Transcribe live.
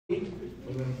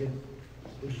we're going to get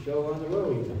this show on the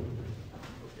road.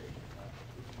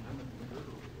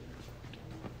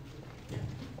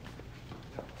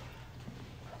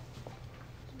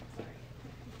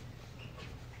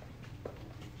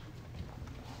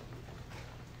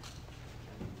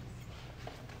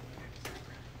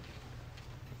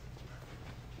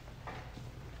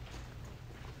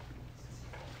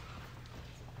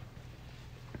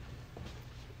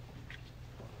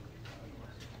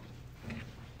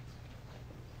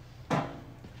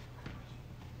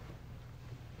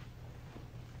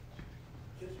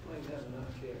 Have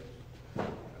enough chairs.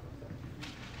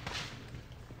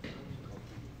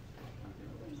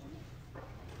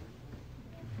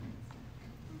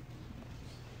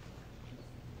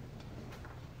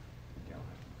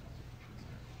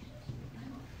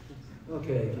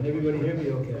 Okay, can everybody hear me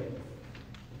okay?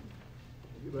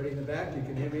 Everybody in the back, you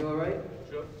can hear me all right?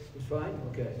 Sure. It's fine?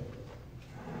 Okay.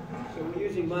 So we're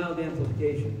using mild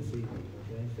amplification this evening,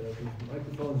 okay? So these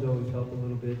microphones always help a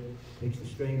little bit, takes the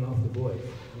strain off the voice,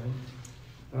 right?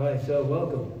 All right, so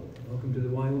welcome. Welcome to the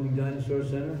Wyoming Dinosaur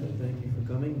Center, and thank you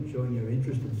for coming and showing your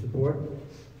interest and support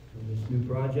in this new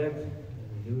project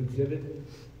and a new exhibit.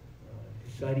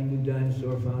 Exciting new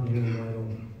dinosaur found here in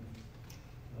Wyoming.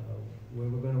 Where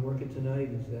we're going to work it tonight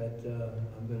is that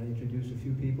I'm going to introduce a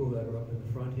few people that are up in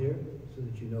the front here so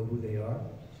that you know who they are.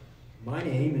 My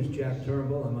name is Jack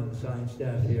Turnbull. I'm on the science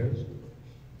staff here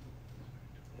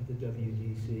at the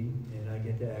WDC, and I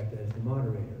get to act as the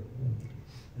moderator.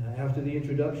 After the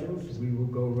introductions, we will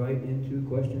go right into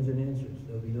questions and answers.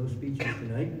 There'll be no speeches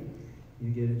tonight. You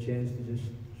get a chance to just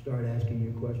start asking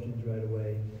your questions right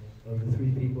away of the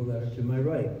three people that are to my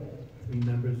right, three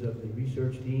members of the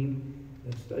research team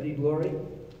that studied Lori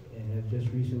and have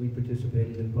just recently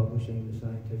participated in publishing the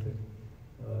scientific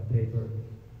paper,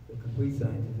 the complete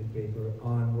scientific paper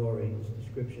on Lori, its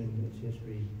description, its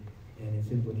history, and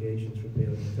its implications for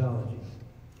paleontology.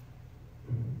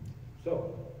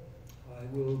 So, I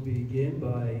will begin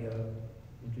by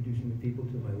introducing the people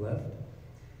to my left.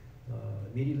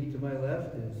 Immediately to my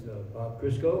left is Bob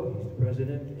Crisco. He's the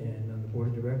president and on the board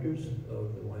of directors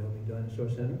of the Wyoming Dinosaur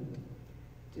Center.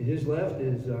 To his left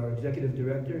is our executive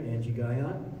director, Angie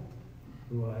Guyon,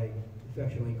 who I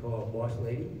affectionately call Boss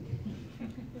Lady.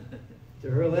 To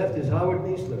her left is Howard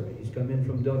Miessleri. He's come in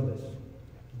from Douglas.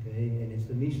 Okay, and it's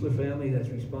the Miessler family that's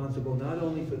responsible not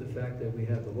only for the fact that we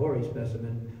have the Lori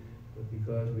specimen, but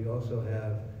because we also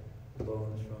have the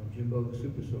bones from Jimbo the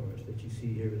Supersaurus that you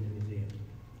see here in the museum.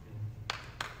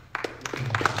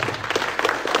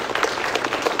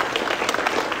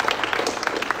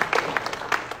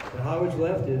 To Howard's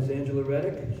left is Angela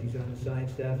Reddick. She's on the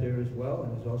science staff here as well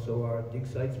and is also our dig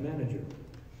sites manager.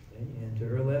 Okay? And to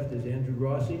her left is Andrew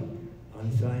Rossi on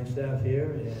the science staff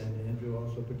here, and Andrew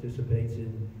also participates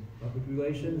in public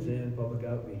relations and public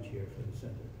outreach here for the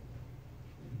center.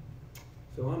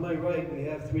 So on my right, we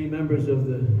have three members of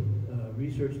the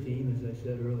research team, as I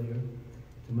said earlier.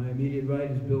 To my immediate right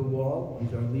is Bill Wahl.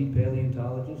 He's our lead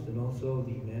paleontologist and also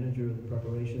the manager of the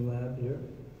preparation lab here.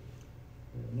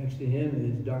 Next to him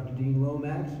is Dr. Dean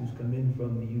Lomax, who's come in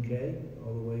from the UK,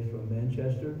 all the way from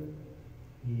Manchester.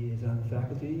 He is on the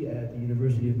faculty at the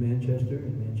University of Manchester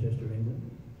in Manchester,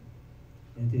 England.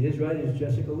 And to his right is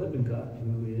Jessica Lippincott,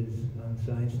 who is on the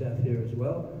science staff here as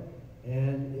well,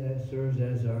 and serves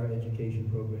as our education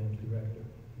programs director.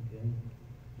 Okay?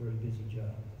 Very busy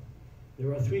job.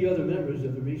 There are three other members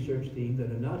of the research team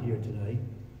that are not here tonight.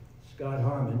 Scott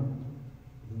Harmon,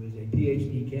 who is a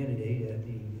PhD candidate at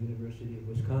the University of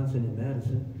Wisconsin in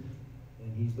Madison,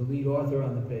 and he's the lead author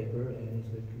on the paper and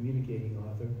is the communicating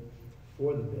author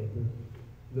for the paper.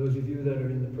 Those of you that are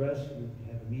in the press, you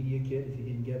have a media kit. If you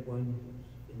didn't get one,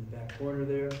 in the back corner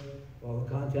there. All the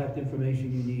contact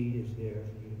information you need is there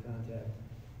for you to contact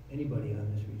anybody on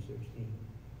this research team,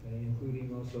 okay,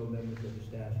 including also members of the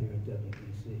staff here at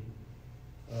WDC.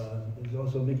 There's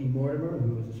also Mickey Mortimer,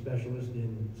 who is a specialist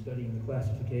in studying the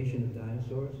classification of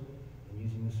dinosaurs and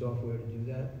using the software to do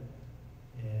that.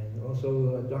 And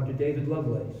also Dr. David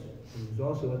Lovelace, who is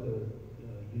also at the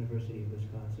University of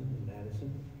Wisconsin in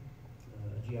Madison,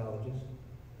 a geologist.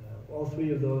 All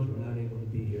three of those were not able to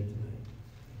be here tonight.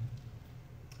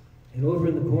 And over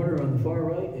in the corner on the far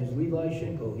right is Levi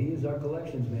Schinkel. He is our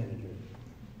collections manager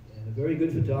and a very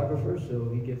good photographer, so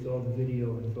he gets all the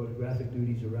video and photographic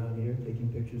duties around here, taking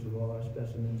pictures of all our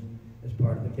specimens as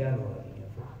part of the cataloging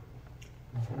effort.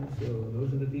 Okay, so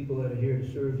those are the people that are here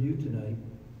to serve you tonight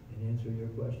and answer your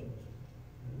questions.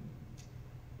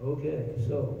 Okay,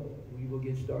 so we will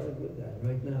get started with that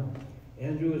right now.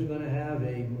 Andrew is going to have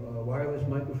a wireless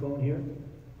microphone here.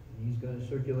 He's going to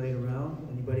circulate around.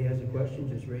 Anybody has a question,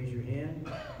 just raise your hand.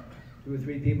 2 or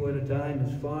 3 people at a time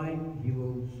is fine. He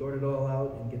will sort it all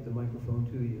out and get the microphone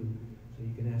to you so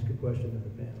you can ask a question of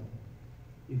the panel.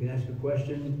 You can ask a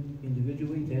question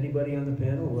individually to anybody on the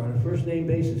panel. We're on a first-name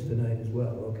basis tonight as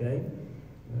well, okay?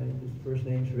 All right, just first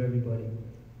names for everybody.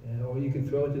 Or you can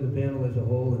throw it to the panel as a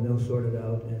whole and they'll sort it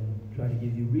out and try to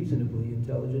give you reasonably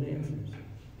intelligent answers.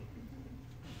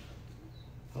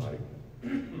 Hi.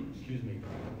 Excuse me.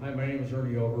 Hi, my name is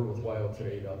Ernie Over with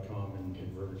wildtoday.com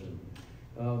in Virgin.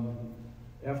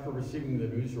 After receiving the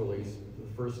news release, the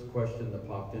first question that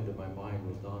popped into my mind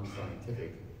was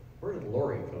non-scientific. Where did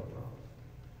Lori come from?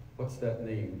 What's that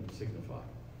name signify?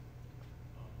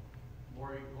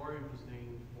 Lori was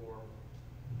named for.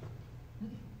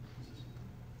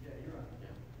 Yeah, you're right.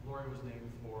 Yeah. Lori was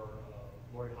named for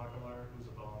Lori Hockemeyer, who's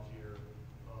a volunteer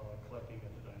collecting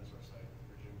at the dinosaur site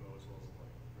for Jimbo as well as the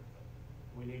lake.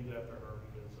 We named it after her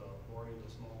because Lori is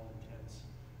a small, intense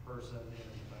person, and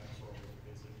the dinosaur was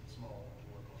basically small to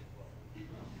work on as well.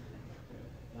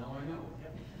 Now I know.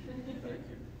 Yep. Thank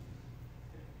you.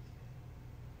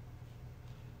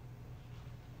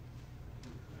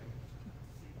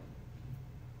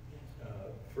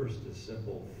 First, a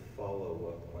simple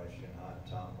follow-up question. I'm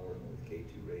Tom Morton with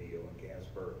K2 Radio in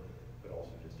Casper, but also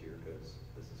just here because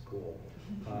this is cool.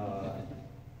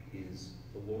 Is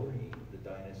Lori the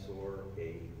dinosaur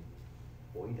a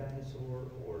boy dinosaur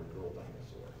or girl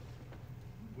dinosaur?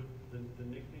 With the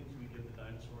nicknames we give the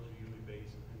dinosaurs are usually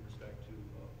based in respect to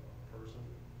a person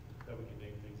that we can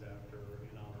name things after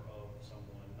in honor of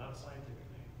someone, not a scientific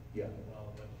name. Yeah.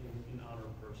 But in honor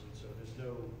of a person. So there's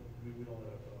no, we don't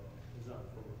have, it's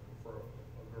not for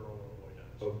a girl or a boy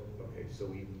dinosaur. Oh, okay, so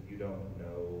you don't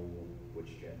know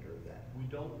which gender then? We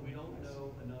don't know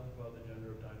enough about the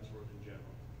gender of dinosaurs in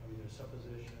general. I mean, there's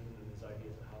supposition and there's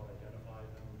ideas of how to identify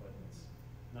them, but it's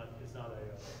not a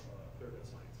clear-cut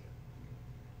science yet.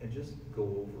 And just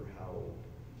go over how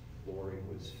Lori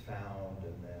was found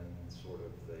and then sort of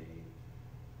the,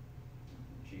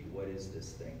 gee, what is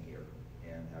this thing here?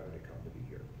 And how did it come to be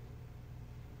here?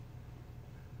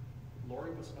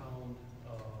 Lori was found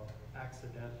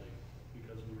accidentally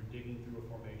because we were digging through a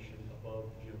formation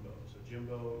above Jimbo. So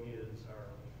Jimbo is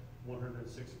our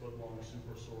 106-foot-long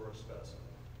Supersaurus specimen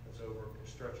that's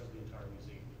stretches the entire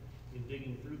museum. In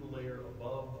digging through the layer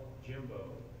above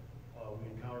Jimbo, we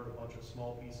encountered a bunch of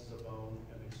small pieces of bone,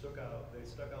 and they stuck out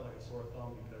like a sore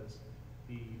thumb because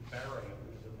the barite,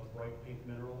 which is a bright pink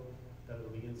mineral that is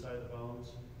on the inside of the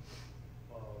bones,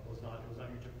 it was not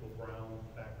your typical brown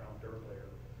background dirt layer,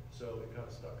 so it kind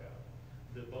of stuck out.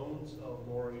 The bones of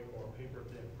Lori are paper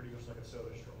thin, pretty much like a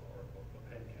soda straw or a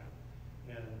pen cap,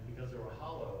 and because they were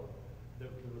hollow, it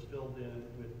was filled in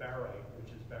with barite, which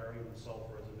is barium and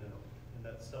sulfur as a mineral, and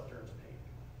that stuff turns pink.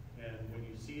 And when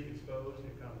you see it exposed,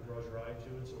 it kind of draws your eye to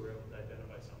it, so we're able to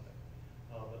identify something.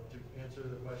 But to answer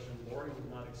the question, Lori was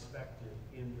not expected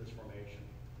in this formation,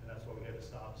 and that's why we had to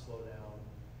stop, slow down,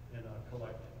 and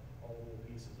collect all the little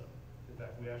pieces of it. In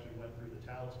fact, we actually went through the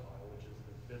talus pile, which is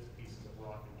the bits and pieces of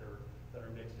rock and dirt that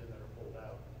are mixed in, that are pulled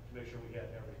out, to make sure we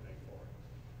had everything for it.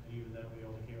 And even then, we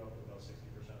only came up with about 60%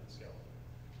 of the skeleton.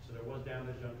 So there was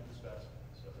damage done to the specimen,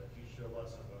 so that teaches you a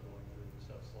lesson about going through the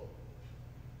stuff slowly.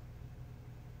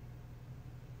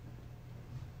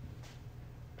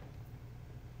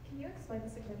 Can you explain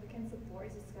the significance of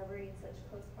Lori's discovery in such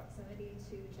close proximity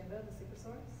to Jimbo, the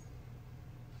Supersaurus?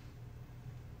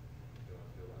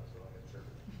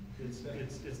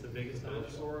 It's the biggest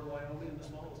dinosaur in Wyoming and the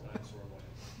smallest dinosaur in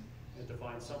Wyoming. And to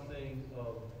find something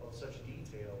of such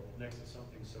detail next to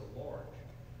something so large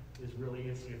is really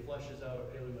interesting. It fleshes out a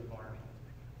paleo environment.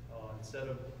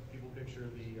 Instead of people picture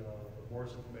the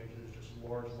Morrison Formation as just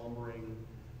large lumbering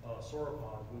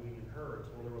sauropods moving in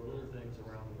herds, well, there were little things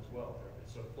around them as well.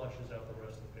 So it fleshes out the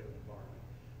rest of the paleo environment.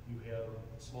 You have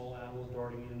small animals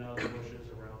darting in and out of the bushes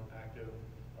around active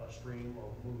stream or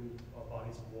moving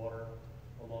bodies of water,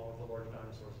 along with the large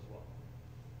dinosaurs as well.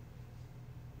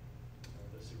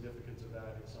 The significance of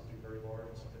that is something very large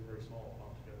and something very small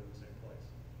found together in the same place.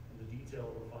 And the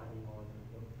detail we're finding on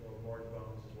the large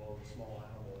bones as well as the small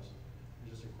animals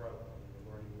is just incredible. I mean,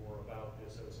 we're learning more about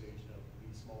the association of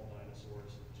these small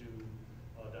dinosaurs to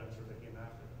dinosaurs that came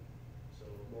after them. So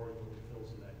Lori really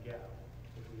fills in that gap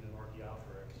between an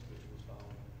Archaeopteryx, which was found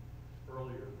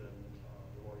earlier than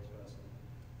the Lori specimen,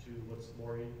 to what's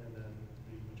Lori, and then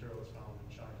the material that's found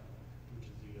in China, which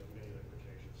is the Mesolithic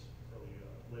Cretaceous, early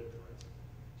lid terrain.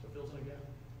 So it fills in a gap.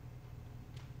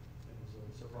 It was a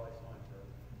surprise find for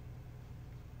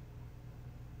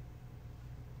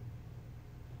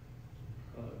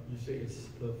everyone. You say it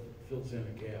fills in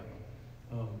a gap.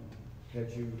 Had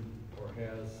you, or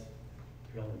has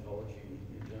paleontology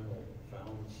in general,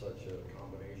 found such a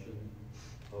combination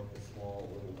of the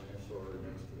small little dinosaur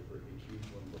next to the great big huge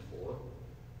one before?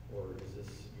 Or is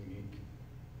this unique?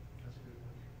 That's a good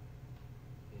question.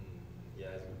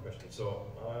 Yeah, that's a good question. So,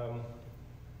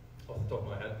 off the top of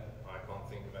my head, I can't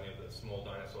think of any of the small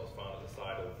dinosaurs found at the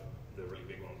side of the really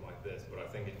big ones like this. But I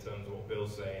think in terms of what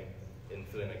Bill's saying, in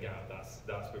filling a gap,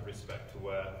 that's with respect to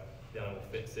where the animal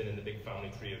fits in the big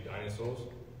family tree of dinosaurs.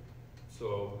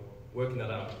 So, working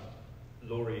that out,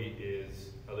 Laurie is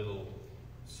a little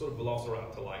sort of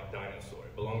Velociraptor-like dinosaur.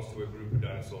 It belongs to a group of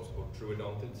dinosaurs called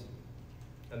Troodontids,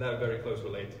 and they're very close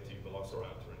related to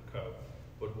Velociraptor and co.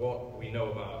 But what we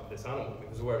know about this animal,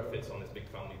 because of where it fits on this big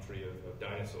family tree of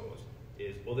dinosaurs,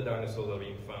 is other dinosaurs that are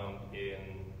being found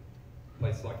in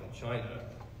places like in China.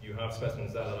 You have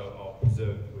specimens there that are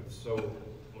preserved with so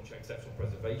much exceptional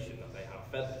preservation that they have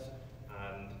feathers,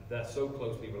 and they're so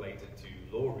closely related to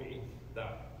Laurie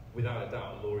that, without a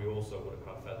doubt, Laurie also would have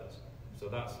had feathers. So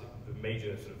that's the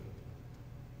major sort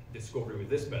of discovery with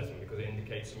this specimen, because it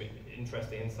indicates some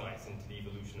interesting insights into the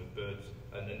evolution of birds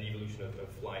and the evolution of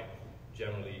flight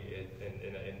generally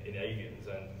in avians.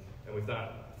 And with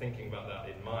that, thinking about that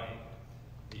in mind,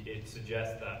 it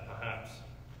suggests that perhaps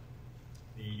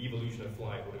the evolution of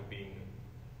flight would have been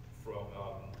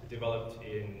developed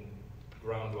in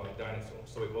ground-dwelling dinosaurs.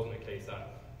 So it wasn't a case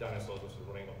that dinosaurs were sort of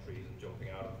running up trees and jumping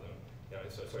out of them. You know,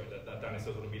 that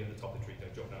dinosaurs wouldn't have been at the top of the tree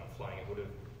and jumping out and flying. It would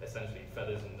have essentially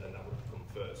feathers, and that would have come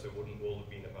first. So it wouldn't all have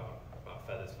been about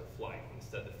feathers for flight.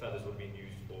 Instead, the feathers would have been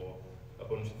used for a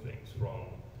bunch of things,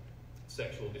 from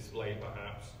sexual display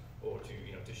perhaps, or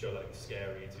to show that it's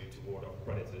scary, to ward off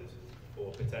predators,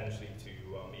 or potentially to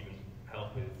even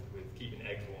help with keeping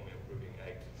eggs warm, brooding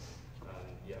eggs.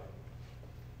 And yeah.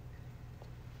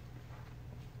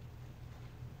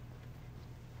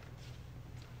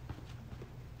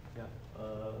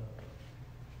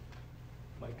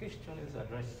 My question is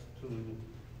addressed to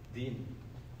Dean.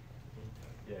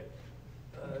 Yeah.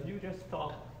 You just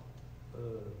talked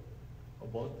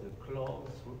about the close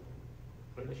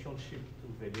relationship to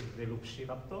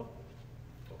Velociraptor.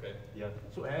 Okay. Yeah.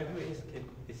 So have you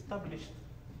established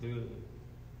the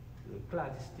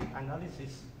cladistic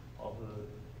analysis of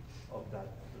that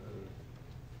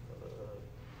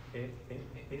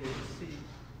AAC?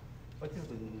 What is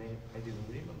the name? I didn't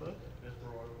remember.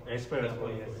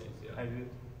 Hesperornithoides, yes. Yeah. Have you?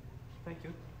 Thank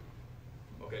you.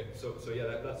 Okay, so yeah,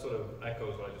 that sort of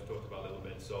echoes what I just talked about a little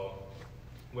bit. So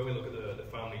when we look at the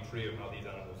family tree of how these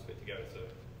animals fit together, it's a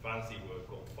fancy word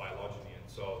called phylogeny. And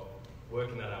so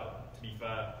working that out, to be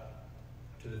fair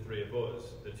to the three of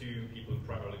us, the two people who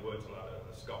primarily worked on that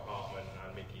are Scott Hartman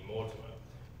and Mickey Mortimer.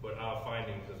 But our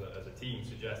findings as a team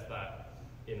suggest that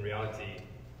in reality,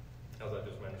 as I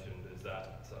just mentioned, is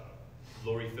that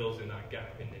Laurie fills in that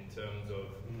gap in terms of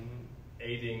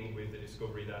aiding with the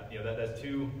discovery that, that there's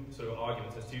two sort of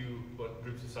arguments, there's two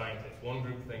groups of scientists. One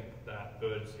group think that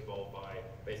birds evolved by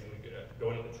basically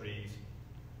going up the trees,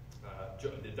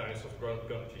 the dinosaurs going up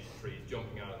the trees,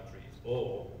 jumping out of the trees,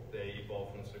 or they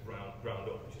evolved from sort of ground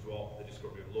up, which is what the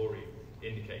discovery of Laurie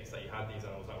indicates, that you had these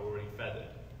animals that were already feathered,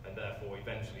 and therefore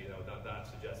eventually that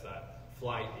suggests that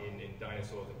flight in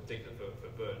dinosaurs, in particular for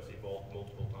birds, evolved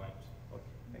multiple times. Okay,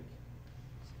 thank you.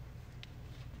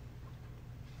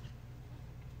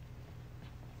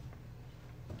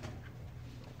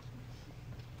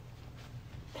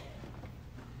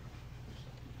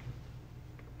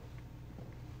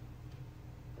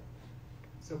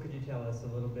 So could you tell us a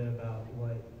little bit about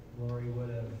what Laurie would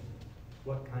have,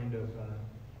 what kind of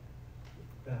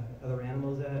other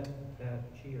animals that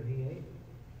she or he ate,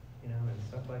 and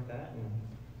stuff like that, and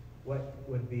what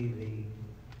would be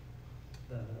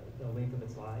the length of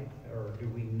its life, or do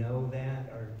we know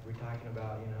that, or are we talking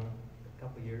about, a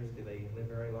couple of years, do they live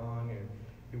very long,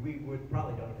 or we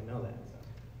probably don't even know that, so.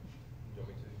 Do you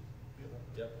want me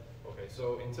to? Yep. Okay,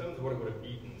 so in terms of what it would have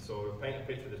eaten, so paint a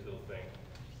picture of this little thing.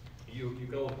 You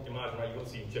can all imagine, right, you've all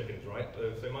seen chickens, right?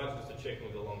 So imagine just a chicken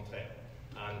with a long tail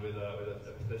and with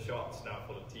a sharp snout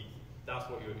full of teeth. That's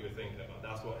what you're thinking about.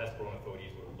 That's what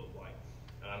Hesperornithoides would have looked like.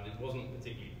 And it wasn't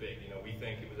particularly big. We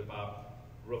think it was about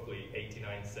roughly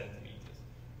 89 centimeters,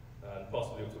 and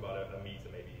possibly up to about a meter,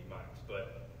 maybe max.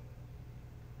 But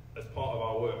as part of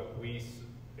our work,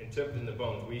 interpreting the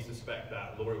bones, we suspect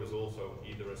that Laurie was also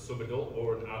either a subadult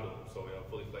or an adult, so a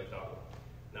fully fledged adult.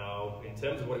 Now, in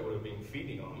terms of what it would have been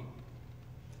feeding on,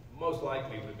 most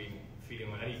likely it would have been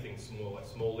feeding on anything small, like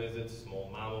small lizards,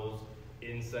 small mammals,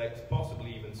 insects,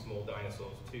 possibly even small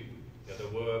dinosaurs too. There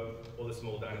were other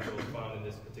small dinosaurs found in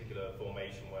this particular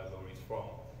formation where Laurie's from,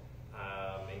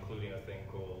 including a thing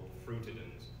called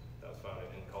Fruitidans that was found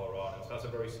in Colorado. So that's a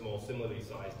very small, similarly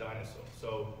sized dinosaur.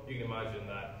 So you can imagine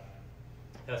that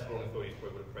Hesperornithoides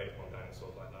probably would have preyed upon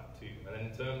dinosaurs like that too. And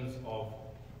then in terms of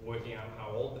working out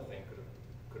how old the thing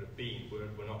could have been,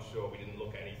 we're not sure. We didn't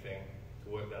look at anything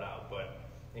to work that out. But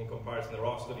in comparison, there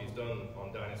are studies done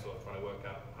on dinosaurs trying to work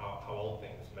out how old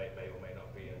things may or may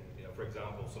not be. And for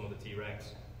example, some of the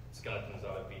T-Rex skeletons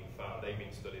that have been found, they've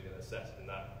been studied and assessed in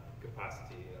that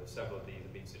capacity. Several of these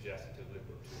have been suggested to live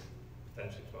up to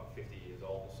potentially about 50 years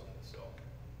old or something. So,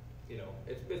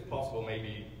 it's possible.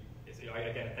 Maybe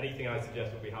again, anything I suggest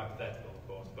would be hypothetical, of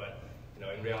course, but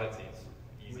in reality, it's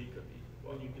easy. Could be.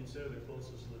 When you consider the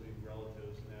closest living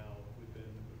relatives now within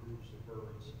the groups of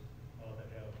birds that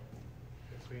have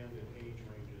expanded age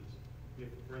ranges, if,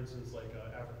 for instance, like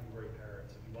African gray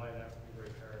parrots, if you buy an African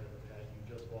gray parrot as a pet, you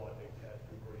just bought a pet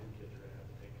and grandkids you're going to have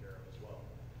to take care of as well.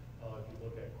 If you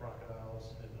look at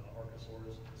crocodiles and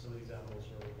archosaurs, some of these animals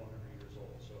are 100 years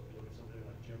old. So if you look at something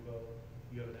like Jimbo,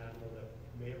 you have an animal that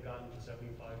may have gotten to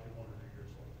 75 to 100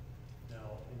 years old.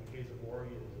 Now, in the case of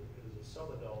Lori, it is a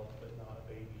subadult, but not a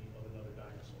baby of another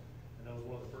dinosaur. And that was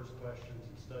one of the first questions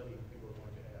in studying people were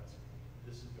going to ask.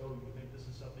 You think this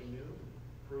is something new?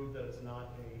 Prove that it's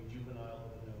not a juvenile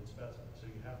of a known specimen. So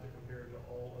you have to compare it to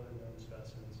all other known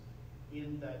specimens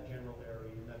in that general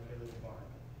area, in that paleo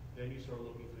environment. Then you start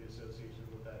looking for the associations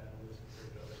with that animal as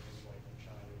compared to other things like in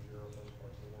China, Europe, those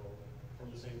parts of the world, from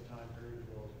the same time period as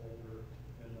well as older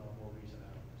and more recent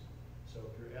animals. So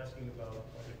if you're asking about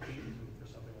a feed tooth or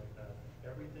something like that,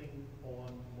 everything on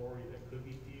Lori that could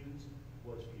be fused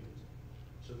was fused.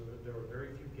 So there were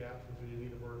very few gaps between any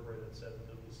of the vertebrae that said that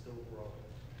it was still growing.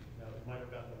 Now it might have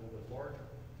gotten a little bit larger,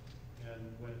 and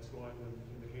when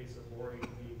in the case of Lori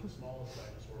being the smallest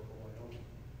dinosaur from Wyoming,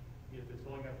 if it's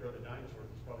going after other dinosaurs,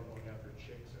 it's probably going after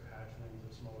chicks or hatchlings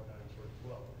of smaller dinosaurs as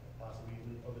well, possibly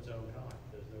even of its own kind.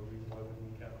 There's no reason why it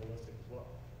wouldn't be cannibalistic as well.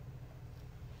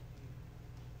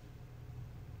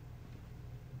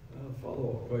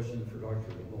 Follow-up question for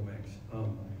Dr. Lomax.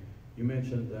 You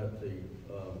mentioned that the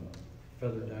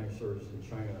feathered dinosaurs in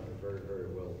China are very, very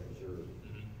well preserved.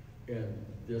 Mm-hmm. And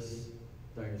this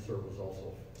dinosaur was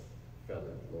also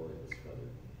feathered, Lori was feathered.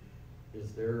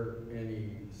 Is there any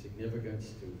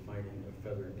significance to finding a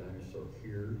feathered dinosaur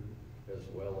here as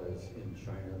well as in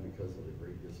China because of the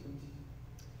great distance?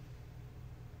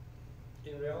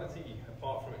 In reality,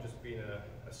 apart from it just being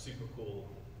a super cool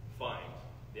find,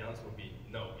 the answer would be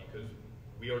no, because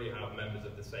we already have members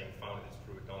of the same family, this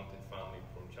Fruodontid family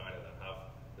from China, that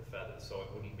have the feathers, so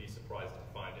it wouldn't be surprising to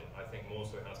find it. I think more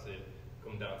so it has to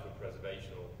come down to a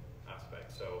preservational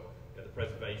aspect. So the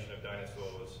preservation of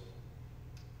dinosaurs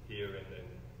here in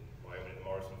Wyoming, in the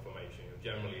Morrison Formation,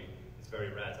 generally it's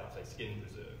very rare to have, say, skin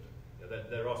preserved.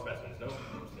 There are specimens known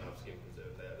to have skin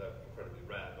preserved. They're incredibly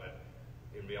rare, but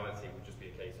in reality it would just be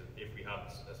a case of if we had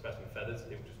a specimen feathers,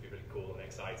 it would just be really cool and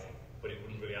exciting. But it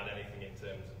wouldn't really add anything in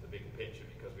terms of the big picture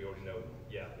because we already know,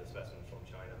 yeah, the specimens from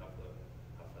China have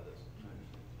feathers.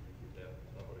 Yeah,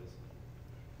 no worries.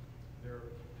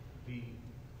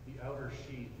 The outer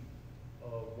sheath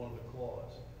of one of the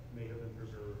claws may have been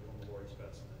preserved from the Lori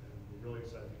specimen, and we're really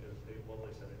excited because Dave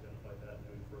Lovelace had identified that and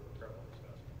doing further prep on the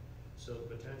specimen. So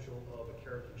the potential of a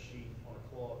keratin sheath on a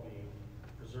claw being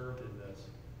preserved in this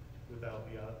without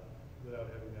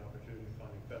having the opportunity of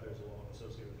finding feathers along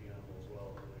associated with the animal as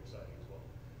well is really exciting as well.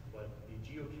 But the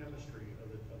geochemistry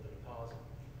of the deposit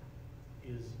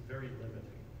is very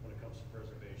limiting when it comes to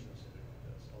preservation of something like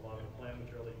this. A lot of the plant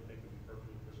material that you think would be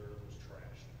perfectly preserved was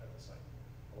trashed at the site.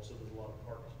 Also, there's a lot of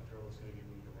carcass material that's going to get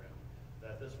moved around.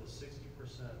 That this was 60%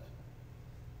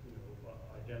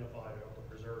 identified or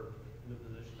preserved in the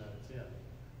position that it's in,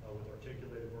 with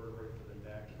articulated vertebrae for the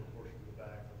neck, proportion to the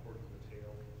back, proportion to the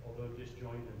tail, although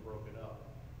disjointed and broken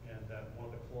up, and that one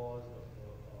of the claws, the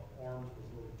arms was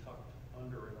a little tucked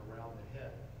under and around the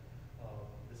head.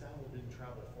 This animal didn't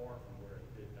travel far from where it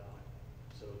did die.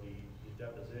 So the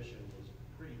deposition was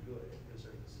pretty good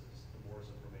considering this is the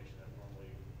Morrison Formation that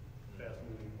normally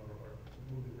fast-moving or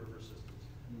moving river systems,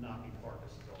 knocking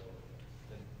carcasses all over the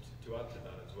place. And to add to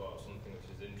that as well, something which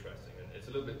is interesting, and it's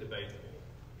a little bit debatable,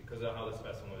 because of how the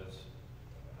specimen was,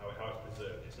 how it's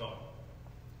preserved. It's not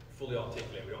fully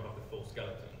articulate, we don't have the full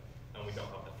skeleton, and we don't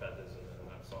have the feathers and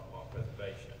that sort of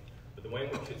preservation. But the way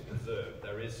in which it's preserved,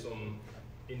 there is some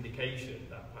indication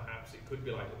that perhaps it could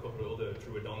be like a couple of other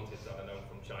Fruodontids that are known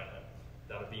from China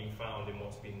that are being found in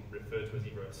what's been referred to as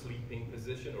either a sleeping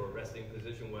position or a resting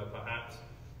position, where perhaps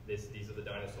these are the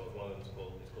dinosaurs, one of them is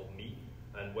called Me,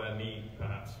 and where Me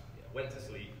perhaps went to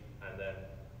sleep and then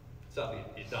sadly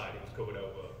it died, it was covered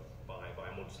over by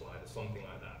a mudslide or something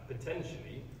like that.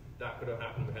 Potentially, that could have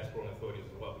happened with Hesperornithoides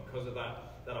as well, because of that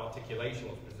articulation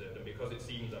was preserved, and because it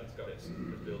seems that it's got its,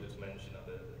 as Bill just mentioned, that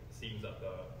it seems that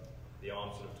the the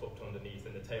arms sort of tucked underneath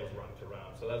and the tails wrapped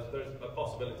around. So there's a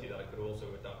possibility that it could also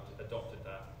adopted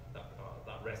that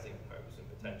resting pose, and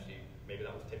potentially maybe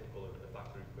that was typical of that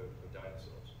group of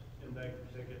dinosaurs. And that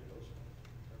get those.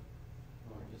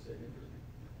 Just say interesting.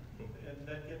 And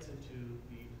that gets into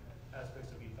the aspects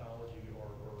of ethology or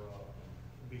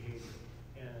behavior.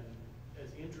 And as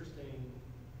interesting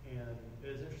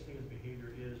as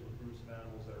behavior is with groups of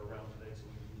animals that are around today, so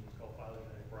we use what's called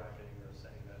phylogenetic bracketing, or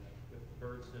saying that if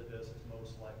birds did this, it's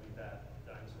most likely that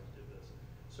dinosaurs did this.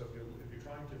 So if you're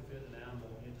trying to fit an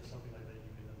animal into something like that, you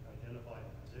can identify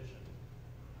the position.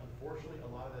 Unfortunately,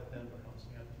 a lot of that then becomes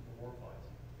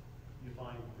anthropomorphizing. You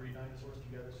find 3 dinosaurs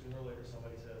together, sooner or later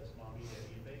somebody says, mommy,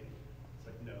 daddy, and baby. It's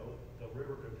like, no, the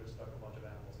river could have just stuck a bunch of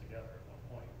animals together at one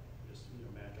point, just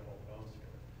match up all the bones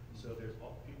together. So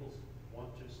people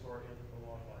want to start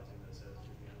anthropomorphizing this as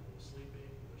if the animal was sleeping,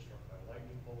 or was struck by a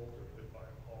lightning bolt, or hit by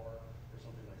a car, or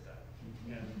something like that.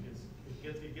 And it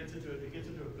gets into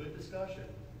a good discussion,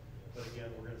 but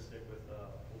again, we're going to stick with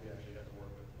what we actually have to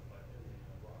work with in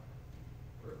the rock.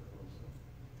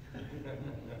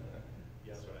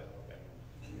 Yes, right. Okay.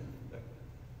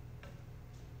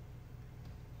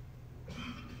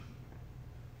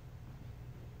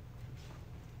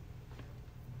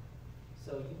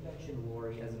 So you mentioned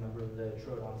Lori as a member of the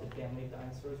Troodontid family of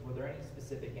dinosaurs. Were there any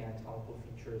specific anatomical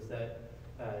features that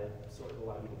sort of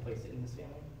allowed you to place it in this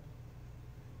family?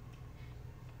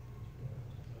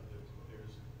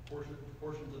 There's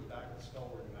portions of the back of the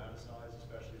skull were pneumaticized,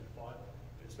 especially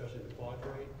the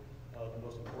quadrate. The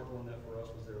most important one that for us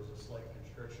was there was a slight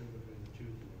constriction between the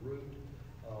tooth and the root.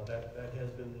 That has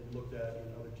been looked at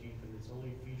in other teeth, and it's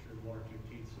only featured in 1 or 2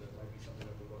 teeth, so that might be something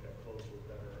that we look at closer with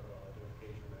better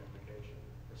identification or magnification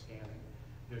or scanning.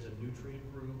 There's a nutrient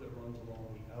groove that runs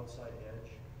along the outside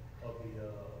edge of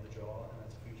the jaw, and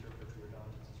that's a feature for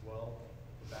Troodontids as well.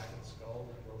 The back of the skull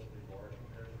is relatively large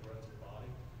compared to the rest of the body.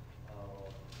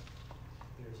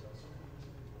 There's something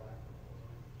black.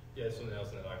 Yeah, there's something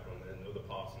else in the diagram and other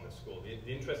parts in the skull. The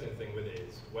interesting thing with it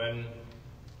is when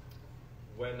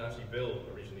actually Bill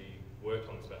originally worked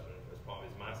on the specimen as part of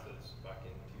his master's back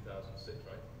in 2006,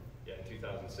 right? Yeah, in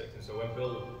 2006. And so when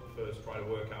Bill first tried to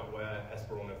work out where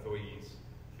Hesperornithoides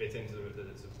fit into the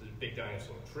big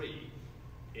dinosaur tree,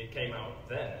 it came out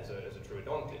then as a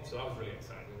troodontid. So that was really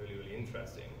exciting, really, really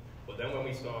interesting. But then when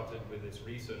we started with this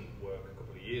recent work a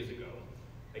couple of years ago,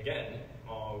 again,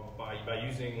 by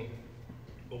using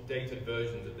updated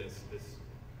versions of this,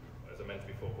 as I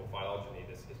mentioned before, called phylogeny,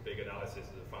 this big analysis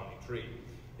of the family tree,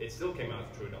 it still came out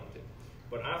as troodontid.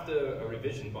 But after a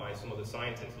revision by some other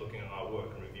scientists looking at our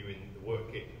work and reviewing the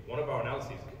work, one of our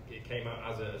analyses, it came out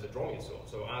as a dromaeosaur,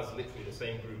 so as literally the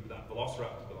same group that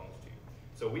Velociraptor belongs to.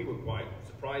 So we were quite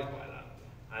surprised by that.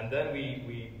 And then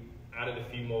we added a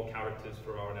few more characters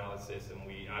for our analysis, and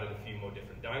we added a few more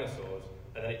different dinosaurs,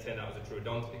 and then it turned out as a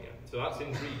troodontid again. So that's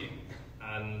intriguing.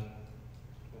 And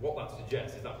what that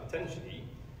suggests is that potentially,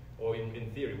 or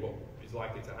in theory, what is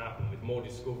likely to happen with more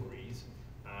discoveries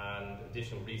and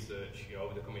additional research,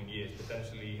 over the coming years,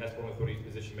 potentially Hesperornithoides'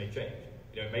 position may change.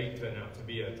 It may turn out to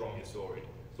be a dromaeosaurid.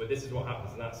 But this is what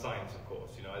happens, and that's science, of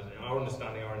course. As our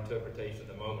understanding, our interpretation at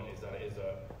the moment is that it is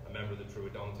a member of the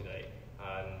Troodontidae,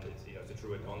 and it's a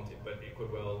troodontid, but it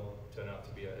could well turn out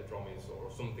to be a dromaeosaur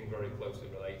or something very closely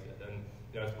related. And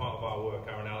as part of our work,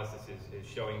 our analysis is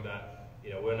showing that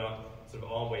we're not sort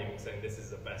of arm waving saying this is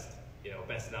the best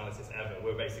analysis ever.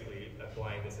 We're basically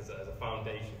applying this as a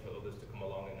foundation for others to come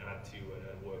along and add to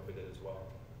and work with it as well.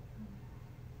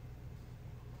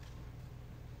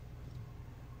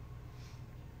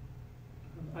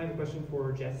 I have a question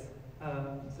for Jess.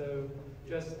 So,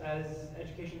 just as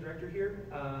education director here,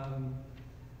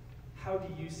 how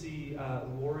do you see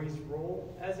Lori's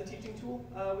role as a teaching tool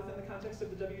within the context of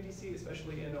the WDC,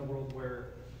 especially in a world where,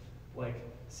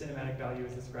 cinematic value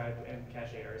is ascribed and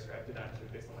cachet are ascribed to dinosaurs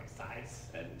based on size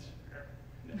and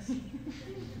ness?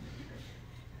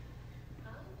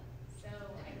 So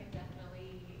I can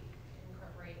definitely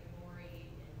incorporate Lori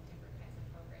in different kinds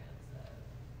of programs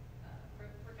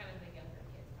for kind of the younger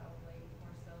kids, probably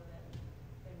more so than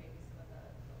maybe some of the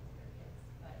older kids.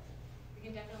 But we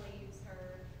can definitely use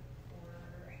her for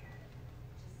just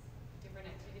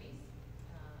different activities,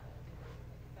 different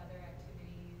feather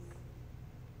activities.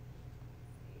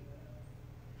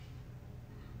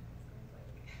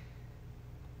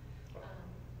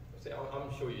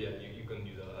 I'm sure, yeah, you can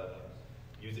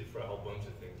use it for a whole bunch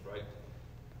of things, right?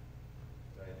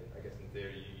 I guess in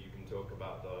theory, you can talk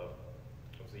about the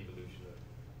obviously evolution of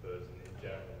birds in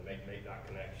general, and make that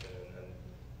connection,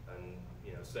 and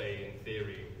say in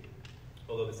theory,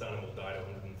 although this animal died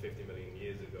 150 million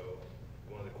years ago,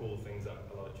 one of the cool things that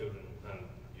a lot of children and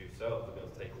yourself to be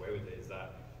able to take away with it is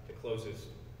that the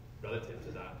closest relative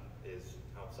to that is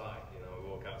outside. You know,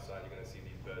 walk outside, you're going to see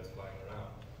these birds flying around.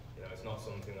 You know, it's not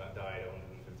something that died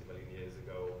 150 million years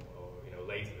ago, or you know,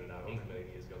 later than that, 100 million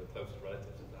years ago. The closest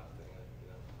relatives of that thing, you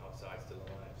know, outside still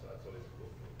alive. So that's always a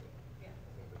cool thing. Yeah. I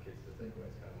think for kids to take away,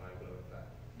 it's kind of mind blowing fact.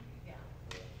 Yeah,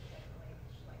 definitely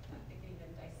like that. They can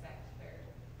even dissect their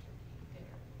turkey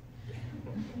dinner.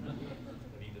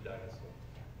 And eat the dinosaur.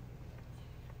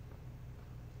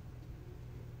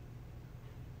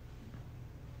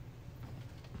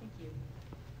 Thank you.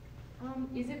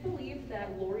 Is it believed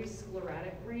that Lori's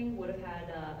sclerotic ring would have had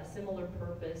a similar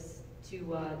purpose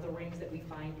to the rings that we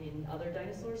find in other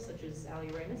dinosaurs, such as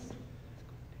Alureinus?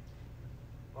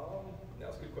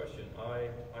 That's a good question. I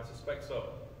suspect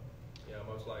so. Yeah,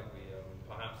 most likely.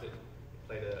 Perhaps it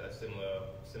played a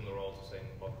similar role to, say,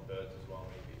 modern birds as well,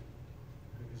 maybe.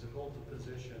 Because it holds the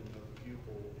position of the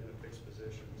pupil in a fixed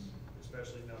position,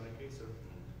 especially now in the case of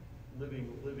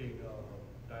living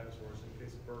dinosaurs, in the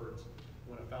case of birds,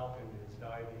 when a falcon is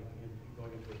diving and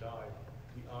going into a dive,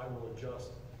 the eye will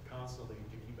adjust constantly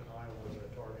to keep an eye on where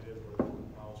the target is, whether it's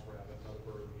a mouse, rabbit, another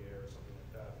bird in the air, or something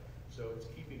like that. So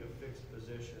it's keeping a fixed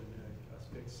position and a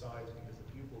fixed size because the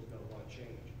pupil is going to want to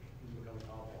change. He's becoming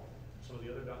oblong. Some of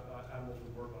the other animals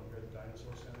we work on here at the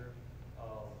Dinosaur Center,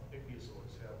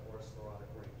 ichthyosaurs have a sclerotic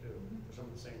ring too, for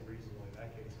some of the same reasons. Only in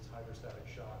that case, it's hydrostatic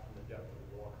shock from the depth of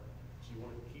the water. So you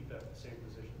want to keep that same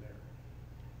position there.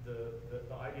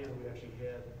 The idea that we actually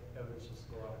had evidence of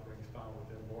sclerotic rings found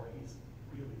within Lori's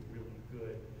really, really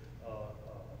good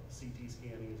CT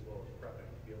scanning as well as prepping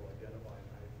to be able to identify and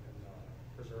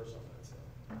preserve some of that stuff.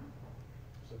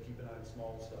 So keep an eye on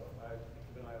small stuff.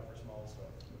 Keep an eye out for small stuff.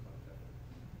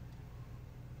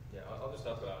 Yeah, I'll just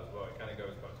add to that as well. It kind of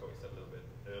goes back to what we said a little bit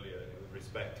earlier with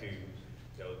respect to,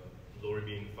 you know, Lori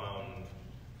being found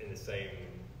in the same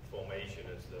formation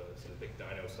as the sort of big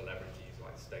dino celebrities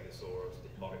like Stegosaurus,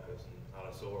 Diplodocus, and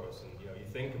Allosaurus. And you know, you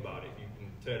think about it, you can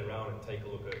turn around and take a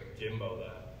look at Jimbo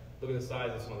there. Look at the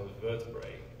size of some of those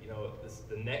vertebrae. You know,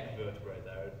 the neck vertebrae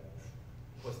there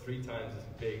was 3 times as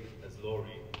big as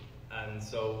Lori. And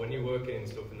so when you're working in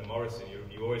stuff in the Morrison,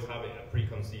 you always have a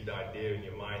preconceived idea in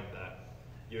your mind that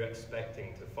you're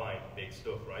expecting to find big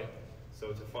stuff, right?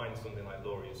 So to find something like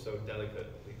Lori is so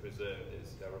delicately preserved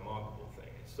is a remarkable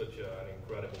thing. It's such an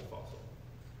incredible fossil.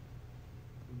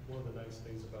 One of the nice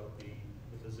things about the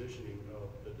positioning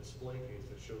of the display case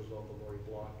that shows all the Lori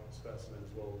block specimen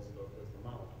as well as the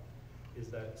mount is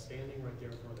that standing right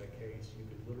there in front of that case, you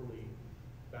could literally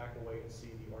back away and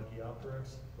see the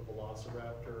Archaeopteryx, the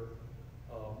Velociraptor,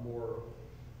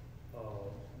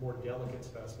 more delicate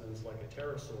specimens like a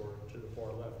pterosaur to the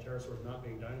far left. Pterosaurs not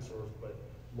being dinosaurs, but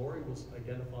Lori was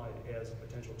identified as a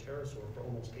potential pterosaur for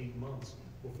almost 8 months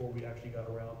before we actually got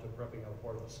around to prepping out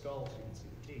part of the skull so you can see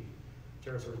the teeth.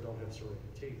 Pterosaurs don't have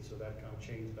serrated teeth, so that kind of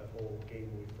changed that whole game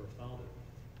when we first found it.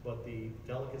 But the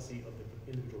delicacy of the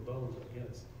individual bones, again,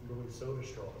 it's literally soda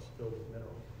straws filled with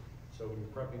mineral. So when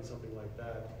you're prepping something like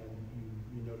that and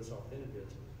you notice how thin it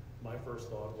is, my first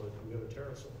thought was we have a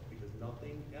pterosaur because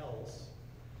nothing else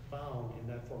found in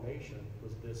that formation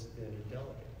was this thin and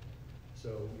delicate.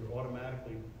 So you're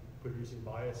automatically producing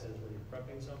biases when you're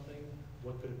prepping something.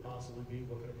 What could it possibly be?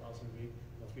 What could it possibly be?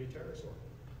 It must be a pterosaur.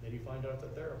 Then you find out it's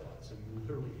a theropod. So you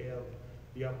literally have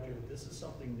the opportunity. This is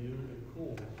something new and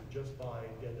cool just by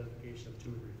the identification of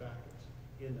 2 or 3 factors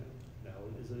in that. Now,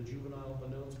 is it a juvenile of a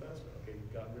known specimen? Okay,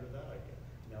 you've gotten rid of that idea.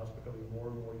 Now it's becoming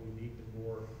more and more unique and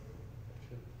more,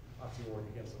 oxymoron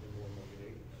against something more and more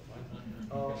unique.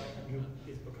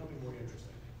 It's becoming more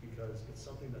interesting because it's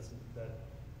something that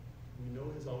we know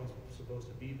is always supposed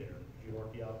to be there. You have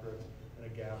Archaeopteryx and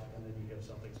a gap, and then you have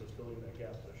something, so it's filling that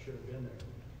gap, so it should have been there.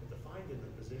 But to find it in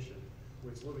a position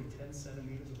where it's literally 10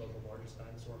 centimeters above the largest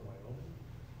dinosaur in Wyoming,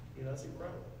 you know, that's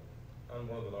incredible. And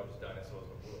one of the largest dinosaurs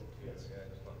in the world. Yes. Yeah,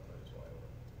 just not Wyoming.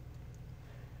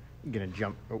 I'm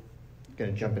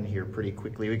gonna jump in here pretty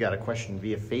quickly. We got a question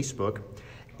via Facebook.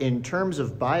 In terms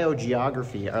of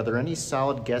biogeography, are there any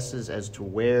solid guesses as to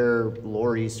where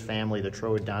Lori's family, the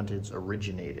Troodontids,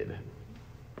 originated?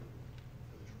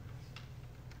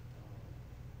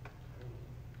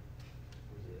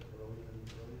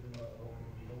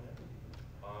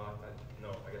 No,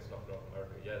 I guess not North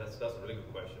America. Yeah, that's a really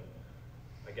good question.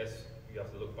 I guess you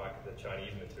have to look back at the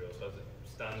Chinese material. So as it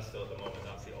stands still at the moment,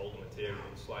 that's the older material,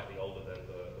 slightly older than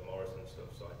the Morrison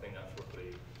stuff. So I think that's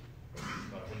roughly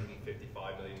about 155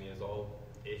 million years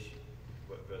old-ish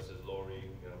versus Lori,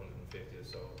 150 or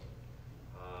so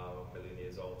million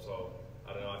years old. So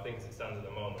I don't know. I think as it stands at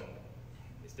the moment,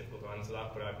 it's difficult to answer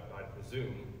that, but I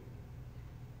presume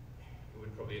it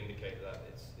would probably indicate that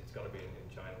it's got to be in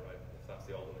China, right? If that's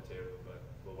the older material, but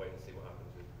we'll wait and see what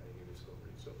happens with any new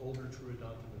discoveries. So older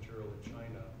troodontid material in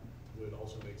China would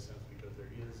also make sense because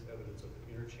there is evidence of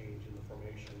interchange in the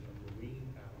formation of marine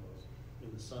animals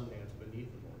in the sundance beneath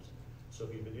the moors. So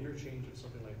if you have an interchange of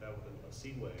something like that with a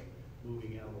seaway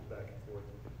moving animals back and forth,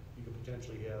 you could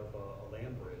potentially have a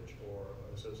land bridge or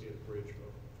an associated bridge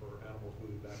for animals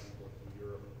moving back and forth from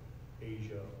Europe,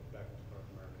 Asia, back into North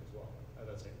America as well at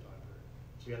that same time period.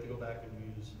 So you have to go back and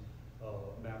use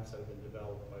maps that have been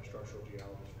developed by structural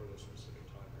geologists for those specific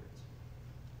time periods.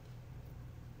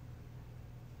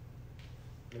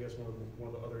 I guess one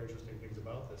of the other interesting things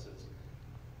about this is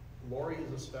Laurie is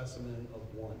a specimen of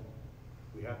one.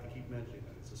 We have to keep mentioning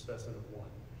that it's a specimen of one.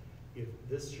 If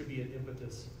this should be an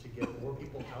impetus to get more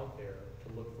people out there to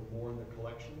look for more in the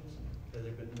collections, has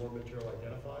there been more material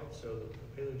identified? So the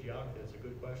paleogeography is a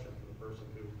good question for the person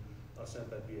who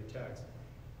sent that via text.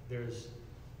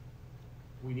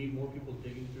 We need more people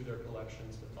digging through their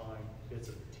collections to find bits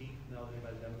of teeth now that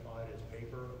they've identified as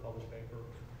paper, published paper.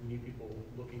 We need people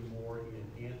looking more in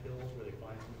anthills where they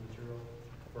find some material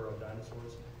for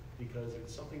dinosaurs, because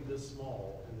it's something this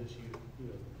small and this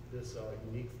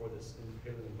unique for this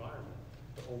paleo environment,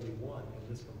 to only one and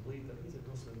this complete, that means there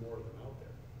must have been more of them out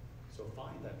there. So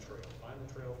find that trail. Find the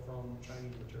trail from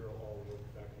Chinese material all the way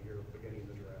back to here, beginning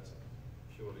of the Jurassic.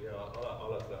 Sure, yeah,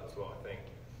 I'll add to that as well. I think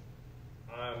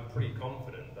I'm pretty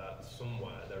confident that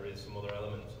somewhere there is some other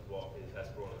elements of what is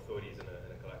Hesperornithoides in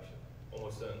a collection,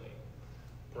 almost certainly.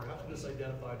 Perhaps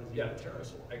misidentified as a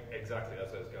pterosaur. Exactly,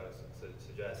 that's what I was going to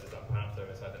suggest, is that perhaps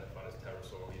they're misidentified as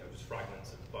pterosaur, just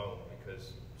fragments of bone,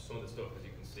 because some of the stuff, as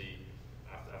you can see,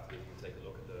 after you can take a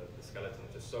look at the skeleton,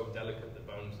 it's just so delicate, the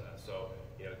bones there. So,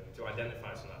 to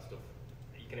identify some of that stuff,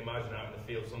 you can imagine out in the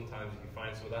field, sometimes if you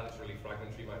find some of that, it's really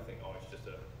fragmentary, you might think, oh, it's just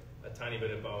a tiny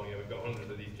bit of bone. We've got hundreds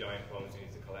of these giant bones we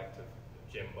need to collect of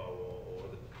Jimbo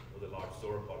or the large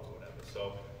sauropods or whatever.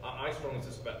 So I strongly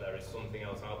suspect there is something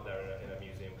else out there in a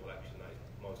museum collection that is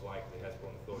most likely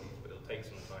Hesperornithoides, but it'll take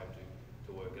some time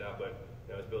to work it out. But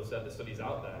as Bill said, the study's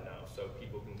out there now, so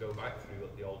people can go back through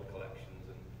the older collections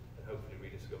and hopefully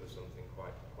rediscover something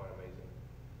quite amazing.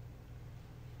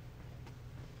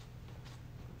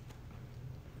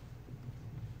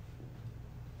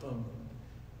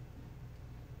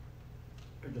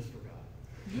 I just forgot.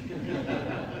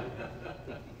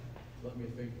 Let me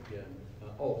think again.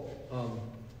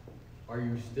 Are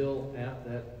you still at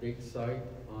that big site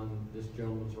on this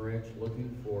gentleman's ranch looking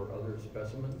for other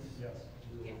specimens? Yes,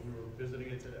 we were visiting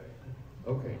it today.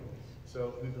 Okay.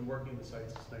 So we've been working the site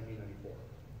since 1994.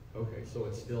 Okay, so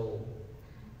it's still...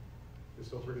 We're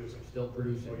still producing. Still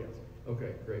producing? Oh, yes.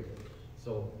 Okay, great.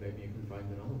 So maybe you can find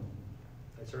another one.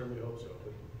 I certainly hope so.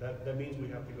 But that means we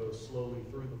have to go slowly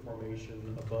through the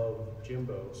formation above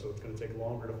Jimbo, so it's going to take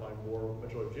longer to find more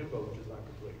material of Jimbo, which is not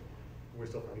complete. We're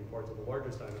still finding parts of the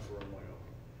largest dinosaur in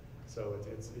Wyoming. So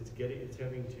it's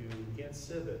having to, you can't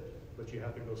sieve it, but you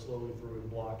have to go slowly through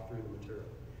and block through the material.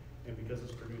 And because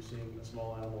it's producing a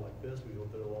small animal like this, we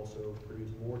hope that it'll also produce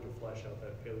more to flesh out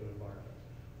that paleo environment.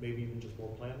 Maybe even just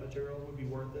more plant material would be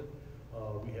worth it.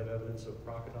 We have evidence of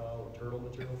crocodile and turtle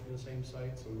material from the same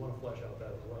site, so we want to flesh out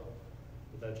that as well.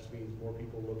 But that just means more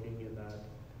people looking in that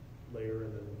layer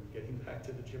and then getting back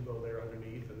to the Jimbo layer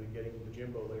underneath and then getting the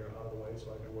Jimbo layer out of the way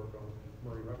so I can work on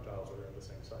marine reptiles that are at the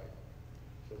same site.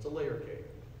 So it's a layer cake.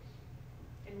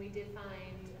 And we did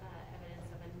find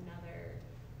evidence of another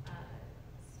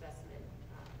specimen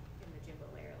in the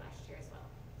Jimbo layer last year as well,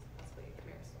 possibly a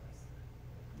Chimerosaurus.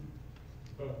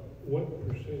 What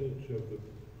percentage of the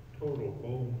total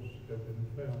bones have been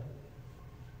found?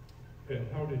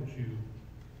 And how did you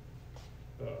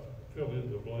fill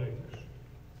in the blanks?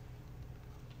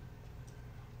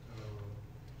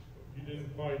 You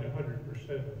didn't find 100% of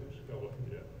the skeleton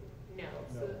yet. No,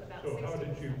 so about 60%. So how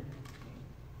did you,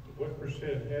 what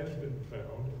percent has been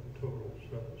found of the total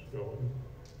skeleton,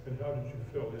 and how did you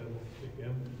fill in the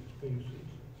empty spaces?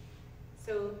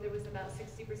 So there was about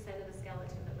 60% of the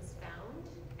skeleton that was found,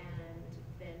 and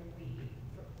then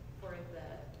for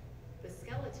the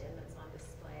skeleton that's on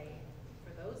display,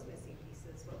 for those missing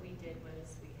pieces, what we did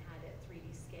was we had it 3D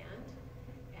scanned,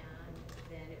 and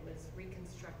then it was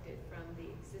reconstructed from the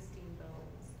existing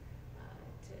bones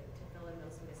to fill in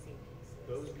those missing pieces.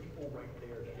 Those people right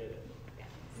there did it. Yeah,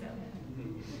 so.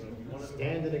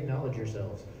 Stand and acknowledge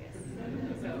yourselves. Yes,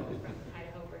 so from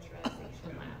Idaho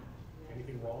Virtualization Lab.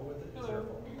 Anything wrong with it? Hello.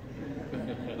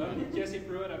 I'm Jesse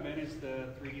Pruitt. I manage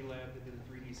the 3D lab that did the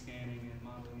 3D scanning and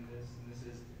modeling of this. And this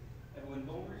is Evelyn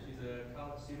Bulmer. She's a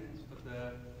college student. She's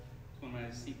one of my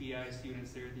CPI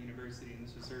students there at the university, and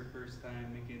this was her first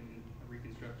time making a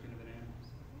reconstruction of an animal.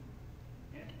 So,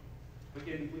 yeah,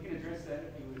 we can address that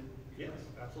if you would. Yes,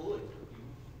 absolutely.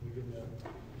 We can,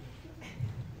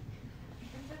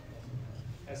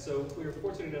 So we were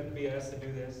fortunate enough to be asked to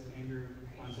do this. Andrew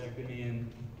contacted me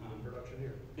and production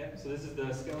here. yeah, so this is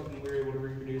the skeleton we were able to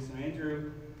reproduce. And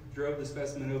Andrew drove the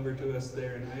specimen over to us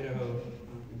there in Idaho,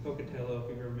 in Pocatello. If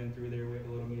you've ever been through there, we have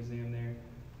a little museum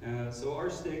there. So our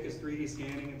stick is 3D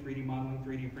scanning and 3D modeling,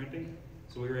 3D printing.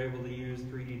 So we were able to use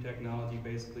 3D technology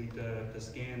basically to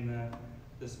scan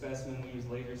the specimen. We used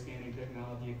laser scanning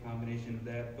technology, a combination of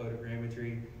that,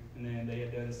 photogrammetry, and then they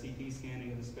had done CT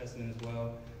scanning of the specimen as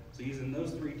well. So using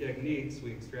those 3 techniques,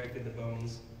 we extracted the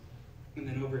bones. And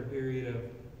then over a period of,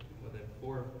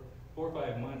 4 or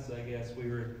 5 months, I guess, we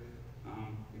were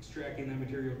extracting that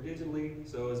material digitally.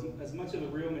 So as much of the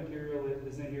real material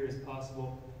is in here as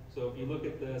possible. So if you look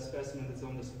at the specimen that's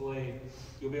on display,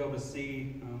 you'll be able to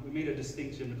see, we made a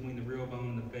distinction between the real bone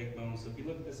and the fake bone. So if you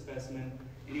look at the specimen,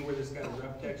 anywhere that's got a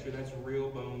rough texture, that's real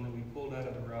bone that we pulled out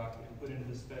of the rock and put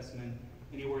into the specimen.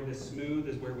 Anywhere that's smooth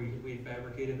is where we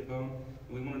fabricated the bone.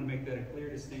 And we wanted to make that a clear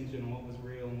distinction on what was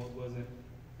real and what wasn't.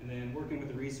 And then working with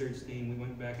the research team, we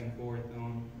went back and forth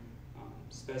on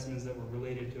specimens that were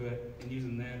related to it and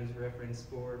using that as reference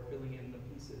for filling in the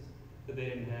pieces that they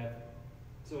didn't have.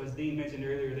 So as Dean mentioned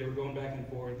earlier, they were going back and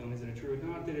forth on, is it a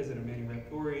troodontid, is it a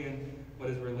maniraptorian,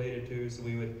 what is it related to? So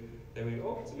they would,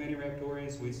 oh, it's a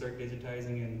maniraptorian, so we'd start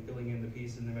digitizing and filling in the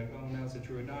piece, and they're like, oh, now it's a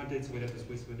troodontid, so we'd have to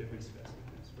switch to a different specimen.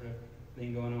 That sort of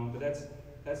thing going on. But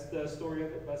that's the story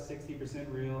of it, about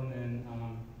 60% real, and then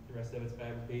the rest of it's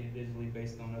fabricated digitally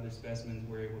based on other specimens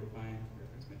we're able to find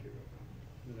reference material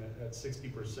from. And at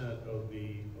 60% of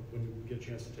when you get a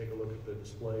chance to take a look at the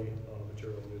display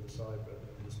material on the other side, but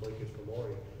the display case for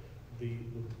Lori,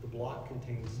 the block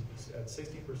contains, at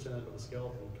 60% of the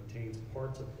skeleton, contains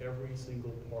parts of every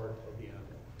single part of the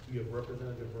animal. You have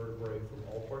representative vertebrae from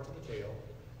all parts of the tail.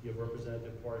 You have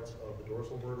representative parts of the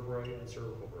dorsal vertebrae and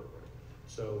cervical vertebrae.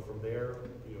 So from there,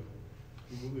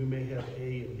 we may have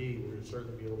A and D. We're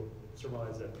certainly be able to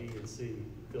surmise that B and C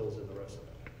fills in the rest of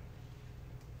it.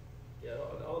 Yeah,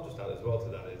 I'll just add as well to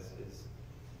that is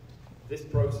this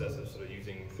process of sort of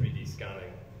using 3D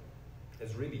scanning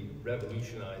has really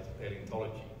revolutionized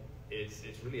paleontology. It's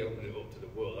really opened it up to the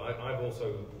world. I've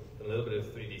also done a little bit of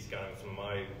 3D scanning for some of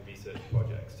my research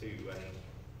projects too,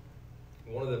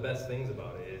 and one of the best things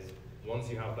about it is once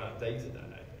you have that data there,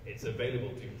 it's available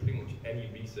to pretty much any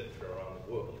researcher around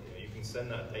the world. You can send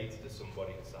that data to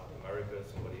somebody in South America,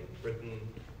 somebody in Britain,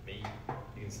 me,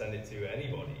 you can send it to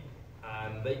anybody,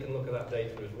 and they can look at that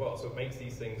data as well. So it makes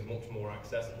these things much more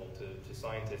accessible to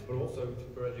scientists, but also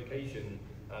for education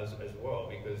as well,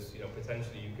 because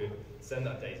potentially you could send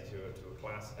that data to a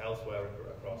class elsewhere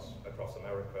across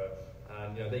America,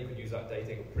 and they could use that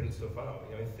data to print stuff out.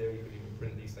 In theory, you could even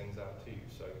print these things out too.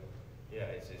 So yeah,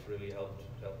 it's really helped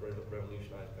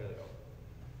revolutionize paleo.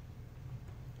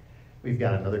 We've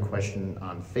got another question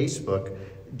on Facebook.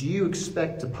 Do you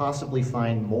expect to possibly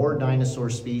find more dinosaur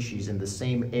species in the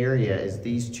same area as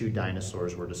these 2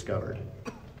 dinosaurs were discovered?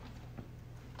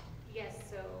 Yes,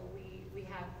 so we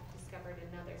have discovered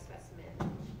another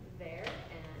specimen there,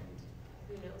 and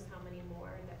who knows how many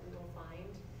more that we will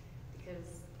find,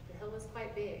 because the hill is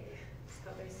quite big, so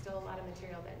there's still a lot of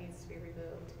material that needs to be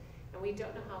removed. And we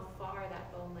don't know how far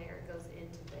that bone layer goes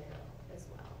into the hill as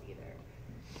well either.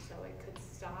 So it could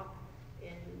stop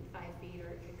in 5 feet, or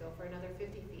it could go for another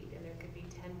 50 feet, and there could be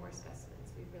 10 more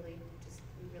specimens. We really just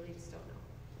don't know.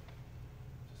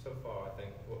 So far, I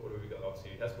think, what have we got?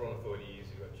 Obviously, Hesperornithoides,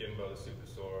 you've got Jimbo, the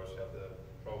Supersaurus, you have the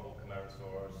probable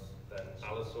Camarasaurus, then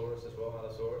Allosaurus as well,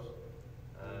 and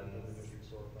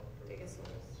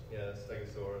Stegosaurus. Yeah,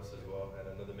 Stegosaurus as well,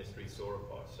 and another mystery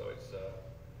sauropod. So it's a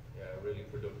really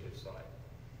productive site.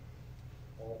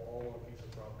 All on a piece of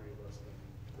property less than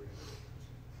 300 acres.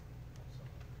 So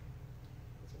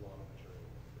it's a lot of material.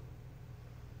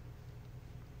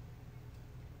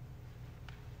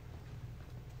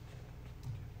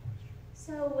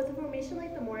 So with a formation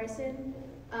like the Morrison,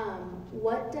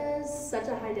 what does such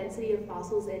a high density of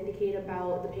fossils indicate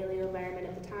about the paleo environment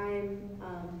at the time?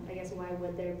 I guess why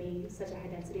would there be such a high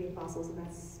density of fossils in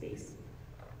that space?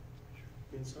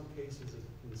 In some cases,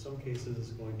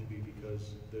 it's going to be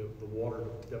because the water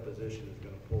deposition is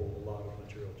going to pull a lot of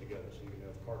material together. So you can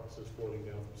have carcasses floating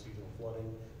down from seasonal flooding.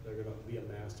 They're going to be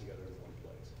amassed together in one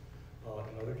place.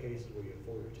 In other cases where you have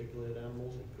fully articulated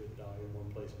animals, it could die in one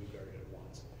place and be buried at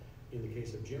once. In the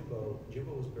case of Jimbo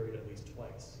was buried at least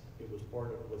twice. It was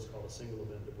part of what's called a single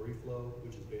event debris flow,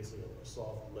 which is basically a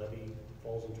soft levee,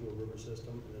 falls into a river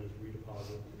system, and then is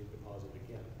redeposited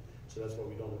again. So that's why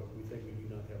we think we do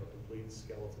not have a complete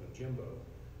skeleton of Jimbo,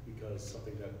 because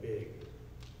something that big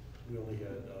we only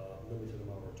had limited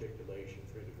amount of articulation,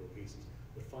 3 pieces.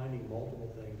 But finding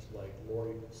multiple things like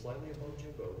Lori slightly above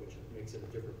Jimbo, which makes it a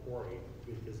different quarry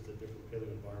because it's a different paleo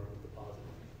environment deposit.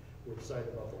 We're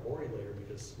excited about the Lori layer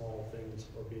because small things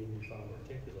are being found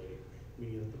articulating,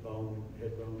 meaning that the bone,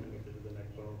 head bone connected to the neck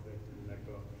bone, connected to the neck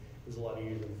bone, is a lot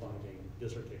easier than finding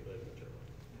disarticulated material.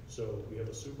 So we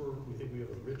think we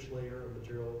have a rich layer of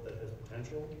material that has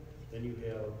potential. Then you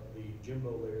have the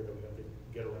Jimbo layer that we have to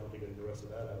get around to getting the rest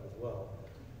of that out as well.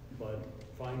 But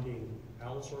finding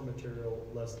allosaur material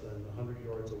less than 100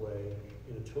 yards away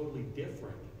in a totally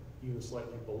different, even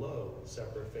slightly below,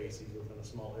 separate facies within a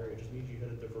small area just means you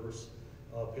had a diverse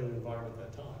paleo environment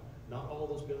at that time. Not all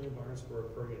those paleo environments were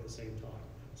occurring at the same time.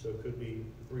 So it could be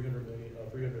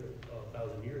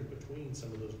 300,000 years between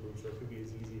some of those groups, or it could be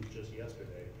as easy as just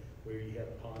yesterday, where you had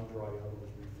a pond dry up and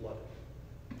was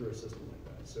reflooded through a system like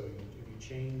that. So if you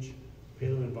change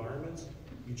paleo environments,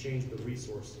 you change the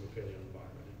resources of a paleo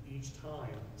environment. Each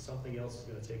time, something else is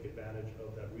going to take advantage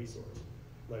of that resource,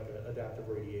 like adaptive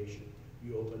radiation.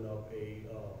 You open up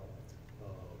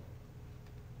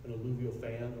an alluvial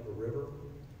fan of a river,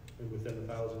 and within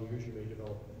 1,000 years, you may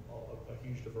develop a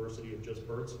huge diversity of just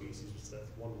bird species. So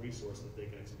that's one resource that they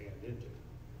can expand into.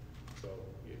 So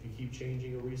if you keep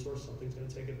changing a resource, something's going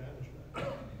to take advantage of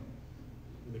that.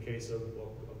 In the case of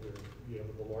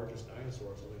the largest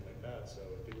dinosaur or something like that, so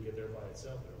it didn't get there by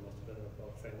itself. There must have been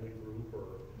a family group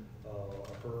or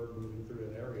a herd moving through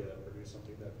an area that produced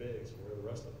something that big. So where are the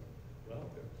rest of them?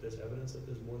 Well, there's evidence that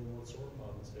there's more than one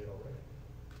sauropod in the state already.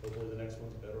 Hopefully the next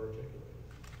one's better articulated,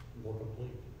 more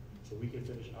complete, so we can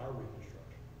finish our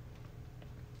reconstruction.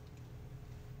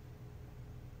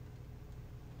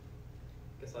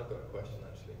 I guess I've got a question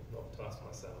actually, not to ask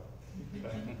myself,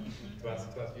 but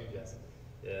to ask you, Jess.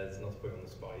 Yeah, it's not to put you on the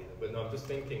spot either. But no, I'm just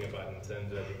thinking about in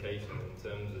terms of education, in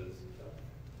terms of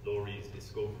Laurie's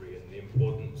discovery and the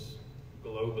importance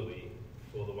globally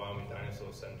for the Wyoming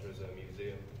Dinosaur Center as a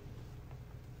museum.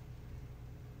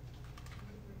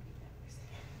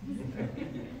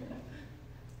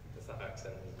 That's that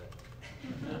accent, isn't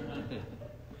it?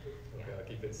 Okay, I'll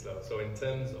keep it slow. So in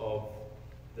terms of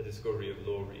the discovery of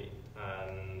Laurie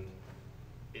and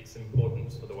its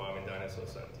importance for the Wyoming Dinosaur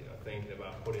Center, thinking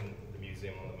about putting the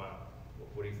museum on the map,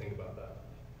 what do you think about that?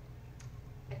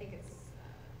 I think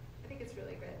it's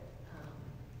really good.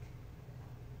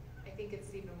 I think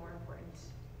it's even more important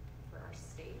for our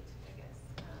state, I guess,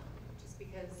 just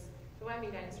because the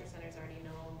Wyoming Dinosaur Center is already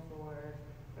known for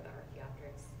the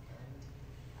Archaeopteryx,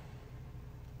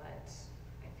 but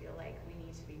I feel like we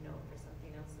need to be known for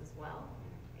something else as well.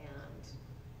 And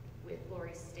with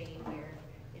Laurie staying here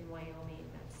in Wyoming,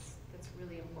 that's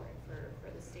really important for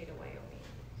the state of Wyoming.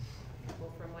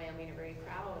 People from Wyoming are very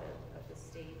proud of the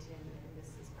state, and this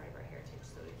is part of our heritage.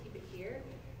 So to keep it here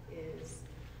is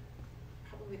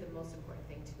probably the most important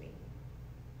thing to me.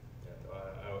 Yeah,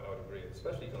 I would agree,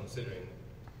 especially considering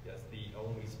that's the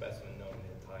only specimen known in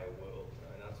the entire world,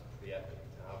 and that's pretty epic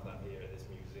to have that here at this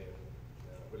museum.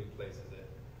 Really places it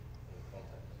in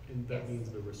context. And that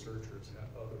means the researchers,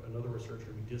 another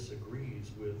researcher who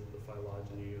disagrees with the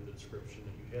phylogeny or the description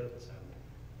that you had at the center,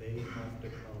 they have to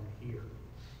come here.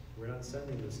 We're not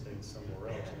sending this thing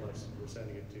somewhere else unless we're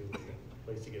sending it to a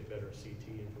place to get better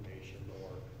CT information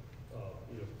or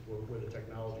where the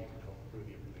technology can help improve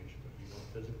the information. But you don't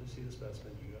physically see the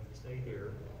specimen, you have to stay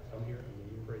here, come here, and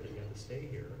when you pray that you have to stay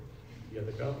here, you have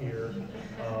to come here.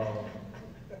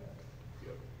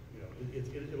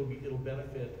 It'll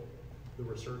benefit the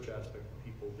research aspect of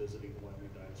people visiting the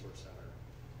Wyoming Dinosaur Center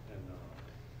and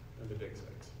the dig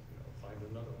sites. Find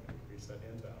another one, increase that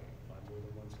end value, find more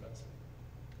than one specimen.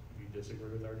 If you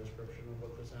disagree with our description of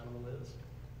what this animal is,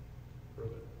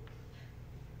 prove it.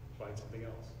 Find something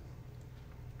else.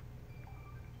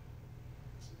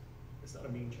 It's not a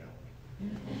mean challenge.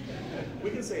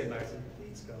 We can say it nicely.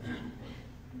 Please come.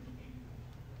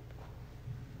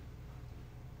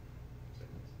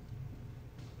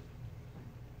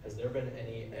 Has there been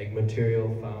any egg material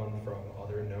found from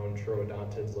other known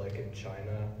troodontids like in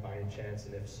China by any chance?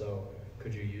 And if so,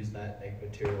 could you use that egg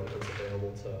material that was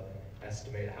available to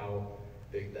estimate how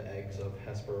big the eggs of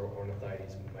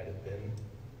Hesperornithoides might have been?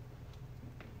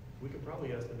 We could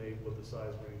probably estimate what the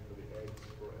size range for the eggs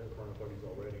for Hesperornithoides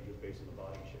already just based on the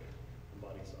body shape and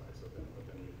body size. So then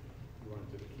you run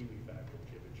into the kiwi factor,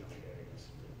 which have a giant eggs,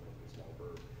 a small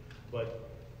bird.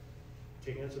 But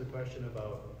to answer the question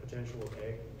about potential of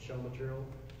egg shell material,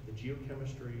 the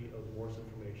geochemistry of the Morse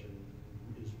information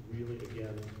is really,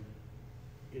 again,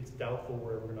 it's doubtful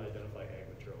where we're going to identify egg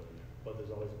material in there, but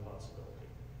there's always a possibility.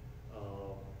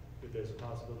 if there's a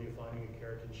possibility of finding a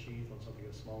keratin sheath on something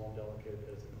as small and delicate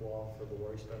as the claw for the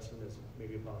Lori specimen, there's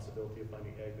maybe a possibility of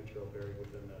finding egg material buried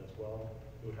within that as well.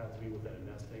 It would have to be within a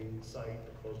nesting site,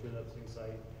 a close to a nesting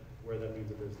site, where that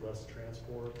means that there's less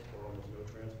transport or almost no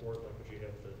transport, like what you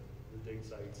have the dig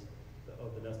sites,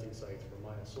 the nesting sites for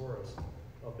Miesseris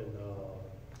up in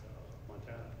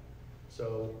Montana.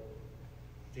 So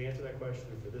to answer that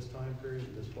question, for this time period,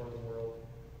 in this part of the world,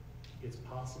 it's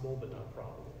possible but not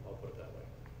probable, I'll put it that way.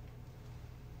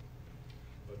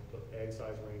 But egg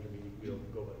size range, I mean, we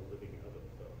don't go by the living of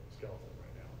the skeleton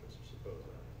right now, just suppose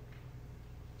that.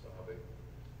 So how big?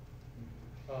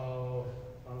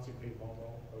 Honestly, ping pong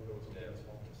ball, I would go with something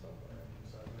small.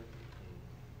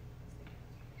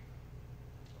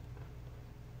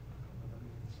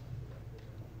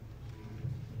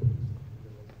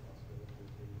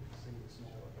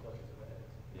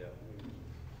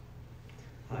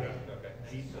 Hi. Okay.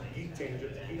 Geek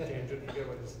tangent, forget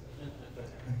what this.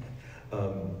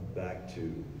 Back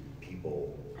to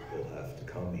people will have to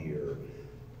come here.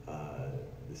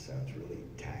 This sounds really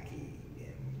tacky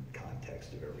in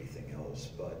context of everything else,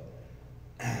 but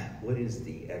what is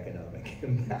the economic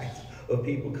impact of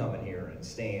people coming here and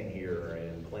staying here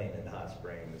and playing in hot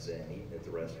springs and eating at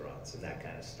the restaurants and that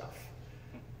kind of stuff?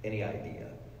 Any idea?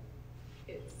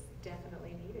 It's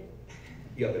definitely needed.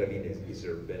 Yeah, but I mean, has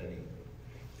there been any?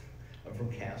 I'm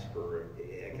from Casper,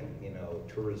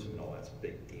 tourism and all that's a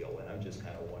big deal, and I'm just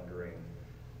kind of wondering.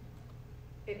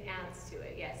 It adds to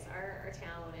it, yes. Our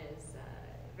town is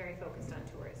very focused on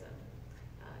tourism,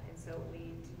 and so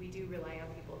we do rely on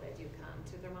people that do come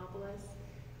to Thermopolis.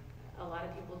 A lot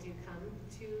of people do come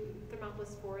to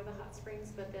Thermopolis for the hot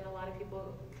springs, but then a lot of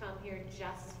people come here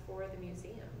just for the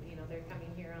museum. You know, they're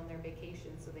coming here on their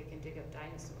vacation so they can dig up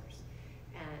dinosaurs,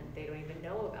 and they don't even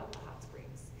know about the hot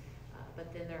springs.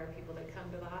 But then there are people that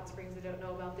come to the hot springs that don't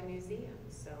know about the museum.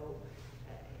 So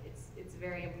it's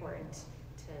very important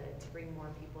to bring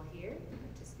more people here,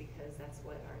 just because that's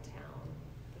what our town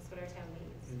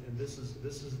needs. And this is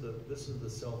the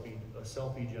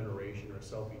selfie generation or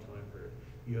selfie time period.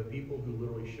 You have people who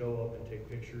literally show up and take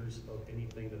pictures of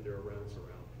anything that they're around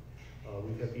surrounding.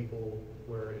 We've had people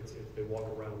where they walk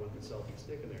around with a selfie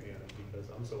stick in their hand because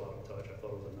I'm so out of touch, I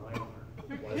thought it was a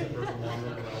 9-iron. Why is that person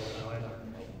wandering around with a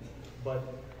 9-iron? But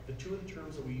the two of the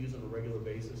terms that we use on a regular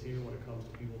basis here when it comes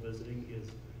to people visiting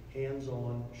is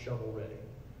hands-on, shovel-ready.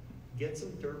 Get some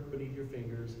dirt beneath your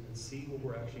fingers and see what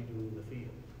we're actually doing in the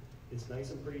field. It's nice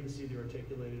and pretty to see the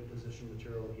articulated position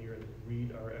material here and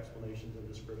read our explanations and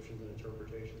descriptions and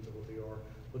interpretations of what they are,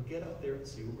 but get out there and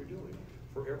see what we're doing.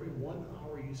 For every 1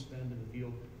 hour you spend in the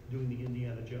field doing the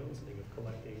Indiana Jones thing of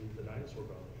collecting the dinosaur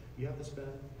bone, you have to spend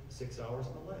 6 hours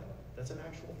in the lab. That's an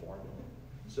actual formula.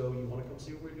 So you want to come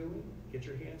see what we're doing? Get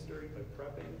your hands dirty by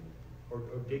prepping or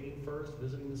digging first,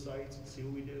 visiting the sites, see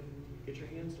what we do. Get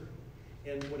your hands dirty.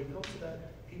 And when it comes to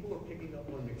that, people are picking up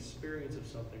on an experience of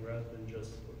something rather than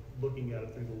just looking at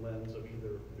it through the lens of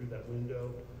either through that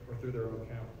window or through their own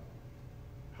camera.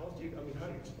 How do you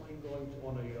explain going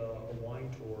on a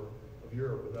wine tour of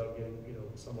Europe without getting,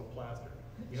 somewhat plastered?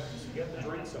 You have to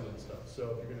drink some of the stuff.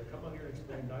 So if you're going to come out here and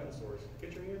explain dinosaurs,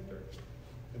 get your hands dirty.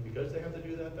 And because they have to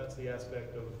do that, that's the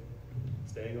aspect of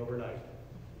staying overnight.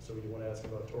 So you want to ask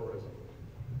about tourism.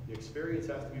 The experience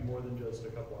has to be more than just a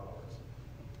couple hours.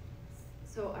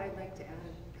 So I'd like to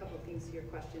add a couple of things to your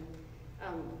question.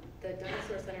 The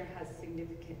Dinosaur Center has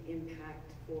significant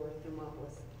impact for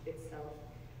Thermopolis itself.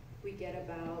 We get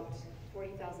about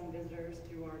 40,000 visitors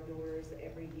through our doors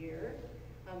every year.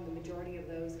 The majority of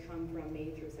those come from May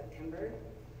through September.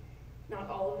 Not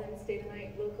all of them stay the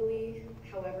night locally.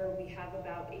 However, we have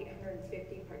about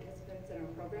 850 participants in our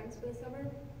programs for the summer,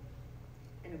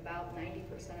 and about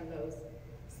 90% of those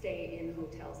stay in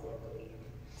hotels locally.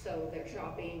 So they're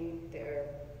shopping, they're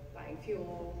buying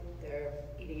fuel, they're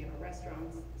eating in our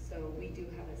restaurants. So we do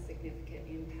have a significant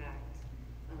impact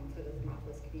for the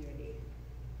Thermopolis community.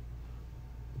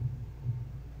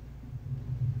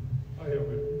 I have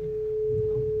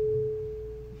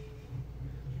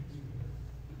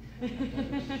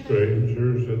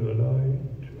strangers in the night.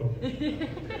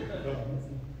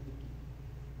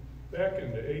 Back in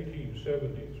the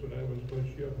 1870s, when I was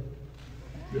much younger,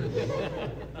 there were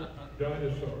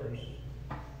dinosaurs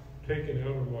taken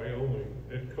out of Wyoming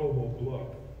at Como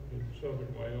Bluff in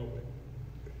southern Wyoming.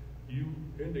 You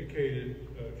indicated,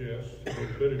 Jess,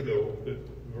 a bit ago that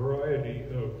variety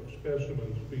of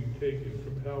specimens being taken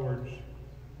from Howard's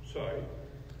site.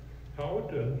 How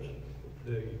does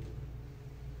the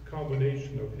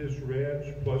combination of his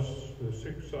ranch plus the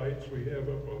 6 sites we have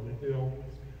up on the hill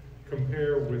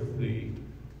compare with the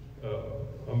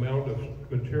amount of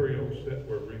materials that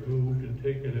were removed and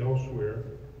taken elsewhere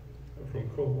from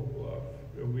Como Bluff,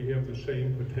 we have the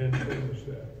same potential as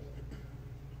that?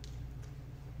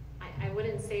 I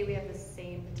wouldn't say we have the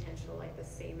same potential, like the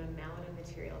same amount of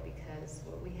material, because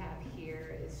what we have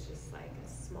here is just like a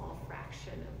small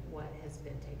fraction of what has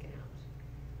been taken out.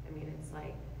 I mean, it's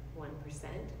like 1%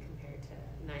 compared to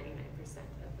 99%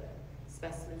 of the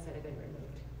specimens that have been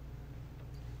removed.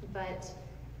 But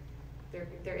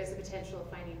there is a potential of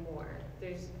finding more.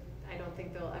 I don't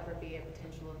think there'll ever be a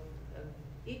potential of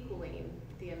equaling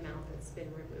the amount that's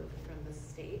been removed from the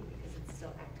state, because it's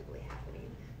still actively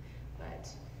happening.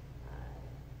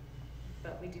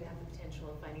 But we do have the potential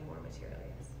of finding more material,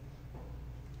 yes.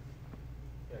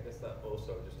 Yeah, I guess that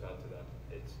also, just to add to that,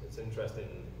 it's interesting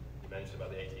you mentioned about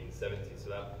the 1870s, so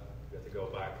that we have to go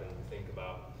back and think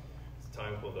about it's a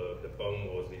time called the Bone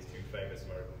Wars, these two famous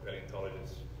American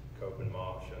paleontologists, Cope and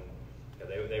Marsh, and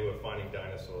they were finding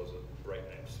dinosaurs at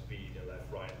breakneck speed,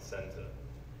 left, right, and center.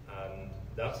 And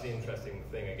that's the interesting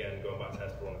thing, again, going back to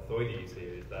Hesperornithoides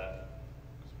here, is that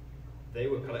they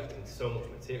were collecting so much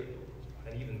material,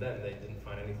 and even then they didn't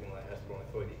find anything like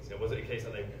Hesperornithoides. Was it a case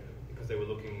that because they were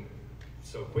looking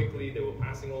so quickly, they were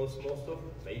passing all the small stuff?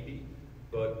 Maybe,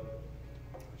 but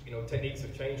techniques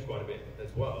have changed quite a bit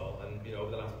as well, and over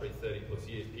the last 30 plus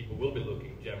years, people will be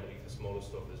looking generally for smaller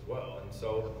stuff as well, and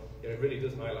so it really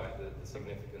does highlight the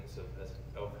significance of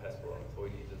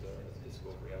Hesperornithoides as a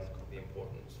discovery and the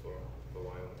importance for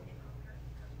Wyoming.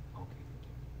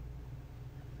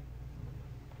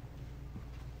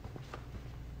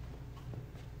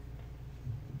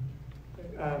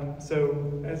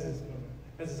 So as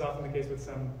is often the case with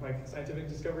some scientific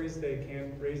discoveries, they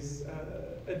can raise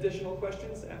additional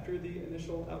questions after the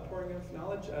initial outpouring of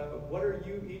knowledge. What are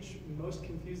you each most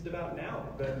confused about now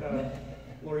that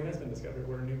Lori has been discovered?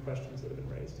 What are new questions that have been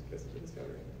raised because of the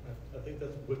discovery? I think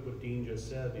that's what Dean just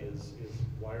said is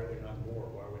why are there not more?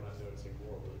 Why are we not noticing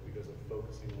more? Was it because of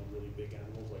focusing on really big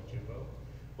animals like Jimbo?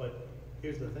 But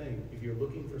here's the thing: if you're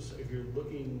looking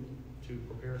to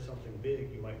prepare something big,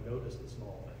 you might notice the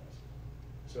small things.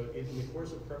 So in the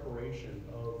course of preparation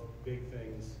of big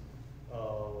things,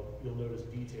 you'll notice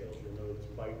details. You'll notice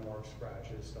bite marks,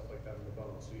 scratches, stuff like that on the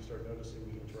bones. So you start noticing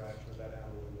the interaction of that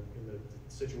animal in the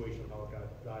situation of how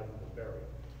it died and was buried.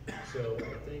 So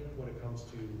I think when it comes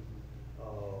to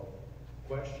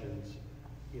questions,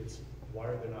 it's why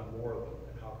are there not more of them,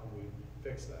 and how can we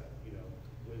fix that?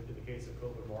 In the case of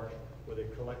Cope and Marsh, were they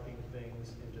collecting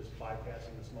things and just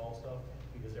bypassing the small stuff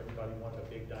because everybody wanted a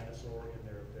big dinosaur in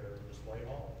their display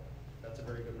hall? That's a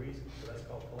very good reason. So that's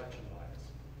called collection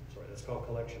bias. That's called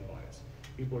collection bias.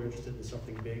 People are interested in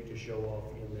something big to show off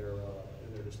in their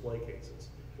display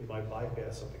cases. They might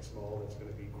bypass something small that's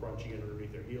going to be crunchy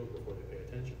underneath their heels before they pay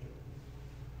attention to it.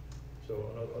 So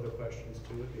other questions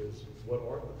to it is,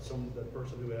 the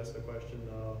person who asked the question,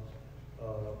 well,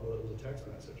 it was a text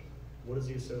message. What is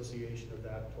the association of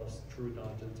that plus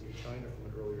troodontids in China from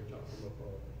an earlier time,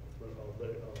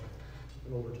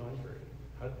 an older time period?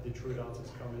 How did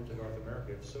troodontids come into North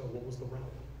America? If so, what was the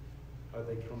route? How did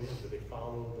they come in? Did they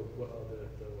follow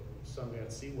the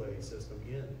Sundance Seaway system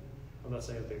in? I'm not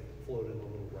saying that they floated in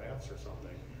little rafts or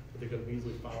something, but they could have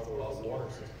easily followed the water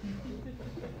system.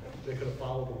 They could have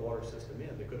followed the water system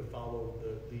in. They could have followed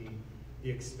the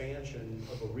expansion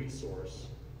of a resource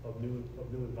of new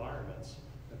environments,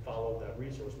 and followed that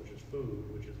resource, which is food,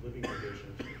 which is living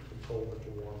conditions, from colder to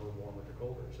warmer, warmer to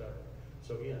colder, etc.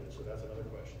 So that's another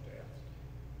question to ask.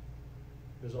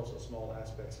 There's also small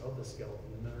aspects of the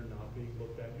skeleton that are not being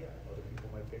looked at yet. Other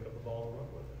people might pick up the ball and run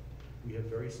with it. We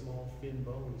have very small, thin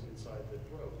bones inside the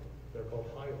throat. They're called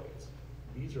hyaloids.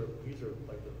 These are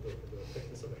like the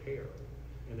thickness of a hair,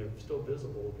 and they're still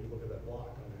visible if you look at that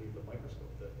block underneath the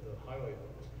microscope. The hyaloid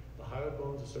bones. The hyaloid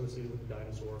bones associated with the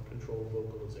dinosaur control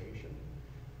vocalization.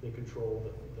 They control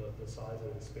the size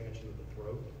and expansion of the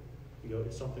throat.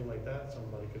 It's something like that.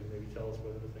 Somebody could maybe tell us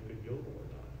whether the thing could yodel or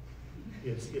not.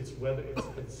 It's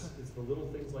the little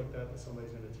things like that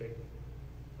somebody's going to take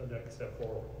a next step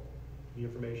forward. The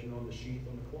information on the sheath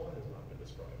on the claw has not been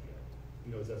described yet.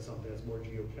 Is that something that's more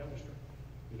geochemistry?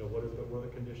 What are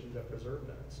the conditions that preserve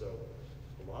that? So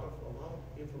a lot of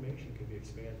information can be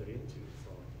expanded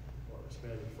from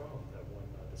that one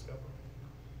discovery.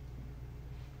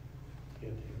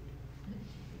 Hint, hint.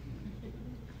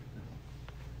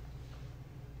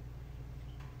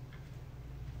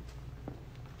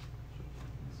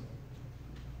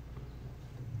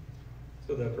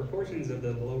 So the proportions of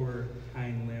the lower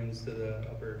hind limbs to the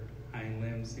upper hind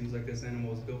limbs seems like this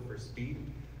animal was built for speed.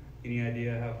 Any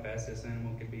idea how fast this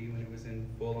animal could be when it was in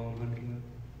full-on hunting mode?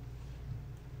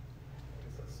 I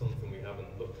guess that's something we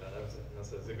haven't looked at.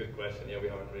 That's a good question. Yeah, we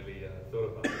haven't really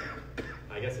thought about that.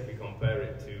 guess if we compare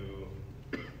it to,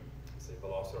 say,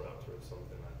 Velociraptor or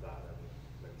something like that, and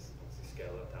maybe obviously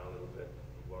scale that down a little bit,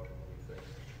 what do you think?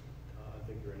 I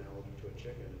think your analogy to a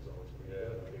chicken is always pretty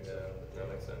good. I think that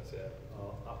makes sense, yeah.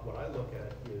 What I look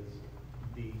at is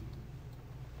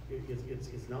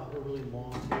it's not a really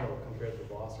long tail compared to the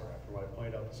Velociraptor. What I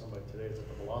pointed out to somebody today is that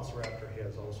the Velociraptor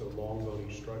has also long bony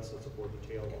struts that support the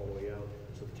tail all the way out,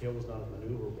 so the tail was not as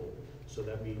maneuverable. So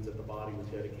that means that the body was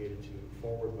dedicated to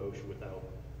forward motion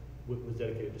was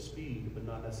dedicated to speed, but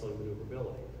not necessarily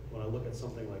maneuverability. When I look at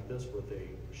something like this with a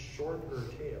shorter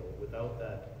tail without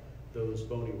those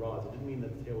bony rods, it didn't mean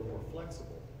that the tail was more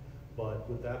flexible, but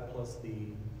with that plus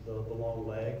the long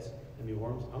legs and the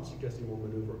arms, I'm suggesting more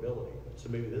maneuverability. So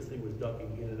maybe this thing was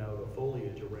ducking in and out of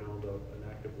foliage around an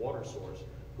active water source,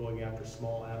 going after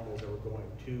small animals that were going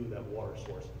to that water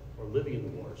source or living in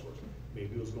the water source.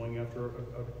 Maybe it was going after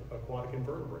aquatic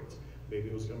invertebrates. Maybe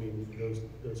it was,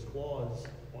 those claws,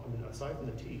 aside from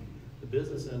the teeth, the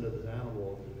business end of this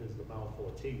animal is the mouthful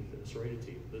of teeth, the serrated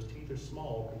teeth. Those teeth are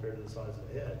small compared to the size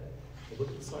of the head. But look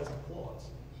at the size of the claws.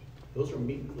 Those are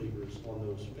meat cleavers on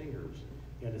those fingers,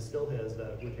 and it still retains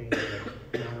that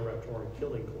non-raptorian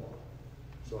killing claw.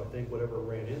 So I think whatever it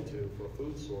ran into for a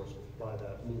food source by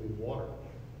that moving water,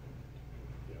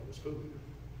 was food.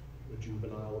 A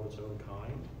juvenile of its own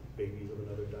kind, babies of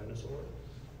another dinosaur,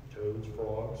 toads,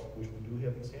 frogs, which we do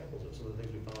have examples of. Some of the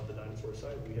things we found at the dinosaur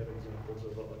site, we have examples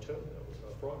of a toad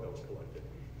a frog that was collected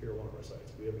here at one of our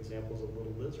sites. We have examples of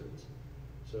little lizards.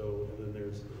 So, and then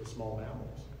there's the small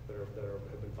mammals that have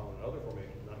been found in other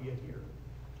formations, not yet here.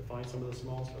 To find some of the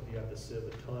small stuff, you have to sieve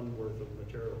a ton worth of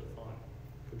material to find,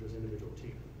 because there's individual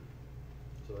teeth.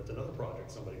 So that's another project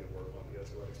somebody could work on, the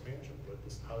escalate expansion. But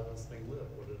how did this thing live?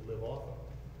 What did it live off of?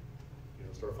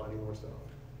 Start finding more stuff.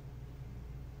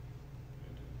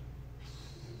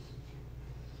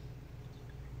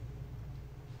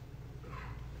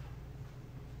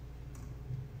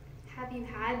 Have you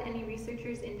had any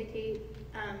researchers indicate,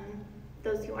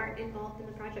 those who aren't involved in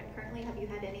the project currently, have you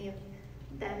had any of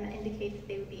them indicate that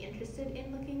they would be interested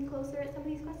in looking closer at some of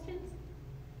these questions?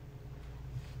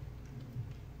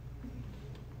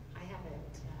 I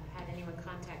haven't had anyone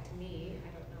contact me.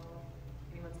 I don't know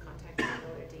if anyone's contacted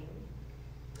Bill or Dean.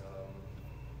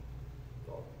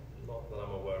 Not that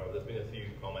I'm aware of. There's been a few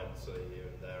comments here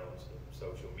and there on some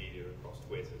social media across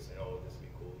Twitter saying, oh, this would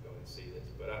be cool to go and see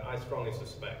this. But I strongly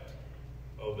suspect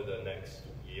over the next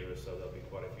year or so there'll be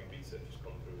quite a few researchers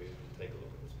come through here and take a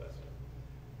look at the specimen.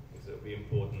 Because it'll be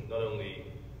important, not only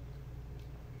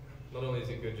is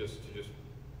it good just to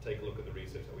take a look at the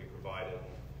research that we provided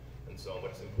and so on,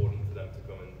 but it's important for them to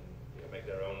come and make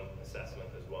their own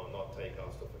assessment as well, not take our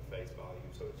stuff at face value.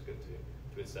 So it's good to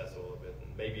assess all of it, and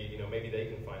maybe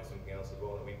they can find something else as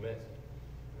well that we've missed.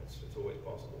 It's always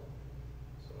possible.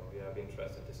 So yeah, I'd be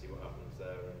interested to see what happens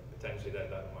there, and potentially then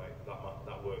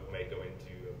that work may go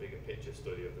into a bigger picture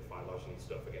study of the phylogeny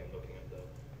stuff again, looking at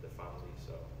the family.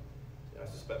 So yeah, I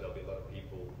suspect there'll be a lot of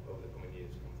people over the coming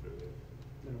years come through it.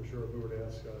 And I'm sure if we were to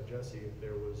ask Jesse if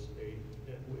there was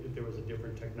a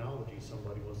different technology,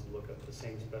 somebody wants to look at the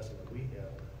same specimen we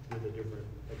have with a different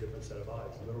set of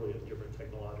eyes, literally a different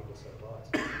technological set of eyes.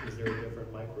 Is there a different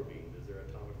microbeam? Is there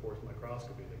atomic force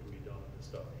microscopy that can be done on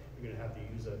this stuff? You're going to have to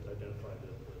use that to identify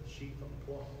the sheath on the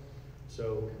claw.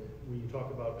 So when you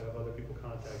talk about have other people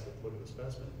contact to look at the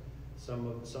specimen, some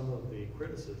of the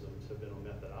criticisms have been on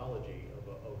methodology of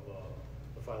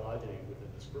the phylogeny within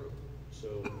this group.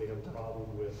 So they have a problem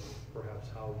with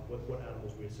perhaps what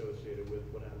animals we associated with,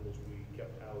 what animals we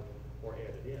kept out or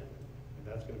added in. And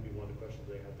that's going to be one of the questions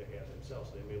they have to ask themselves.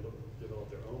 They may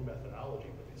develop their own methodology,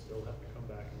 but they still have to come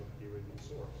back and look at the original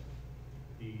source.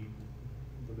 The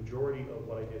majority of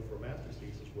what I did for a master's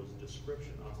thesis was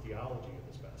description, osteology of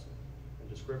the specimen, and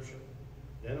description.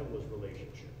 Then it was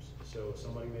relationships. So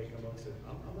somebody may come up and say,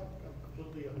 I'm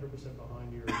completely 100%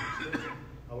 behind your description.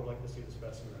 I would like to see the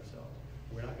specimen ourselves.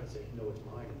 We're not going to say, no, it's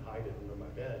mine and hide it under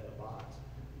my bed in a box.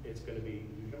 It's going to be,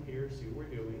 you come here, see what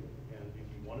we're doing, and if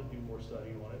you want to do more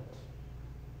study on it,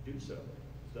 do so.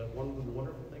 The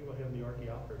wonderful thing about having the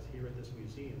archaeopteryx here at this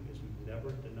museum is we've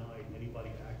never denied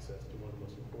anybody access to one of the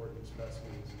most important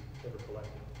specimens ever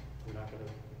collected. We're not going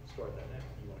to start that now.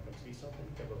 You want to come see something?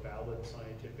 You have a valid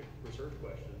scientific research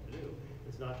question to do.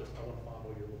 It's not just, I want to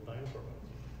follow your little dinosaur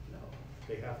bones. No.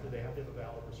 They have to have a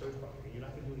valid research project. And you're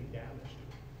not going to do any damage to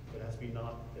it. It has to be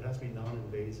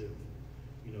non-invasive,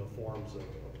 forms of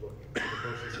looking. If the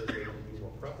person says they want to do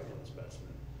more prepping on the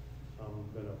specimen, I'm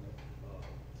going to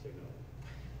say no.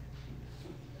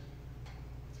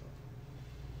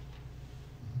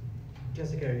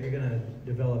 Jessica, are you going to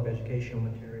develop educational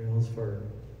materials for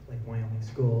like Wyoming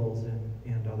schools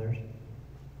and others?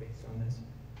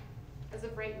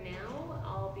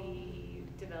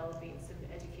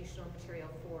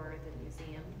 material for the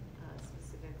museum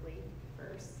specifically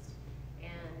first.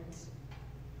 And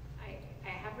I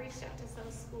have reached out to some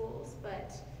schools,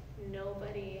 but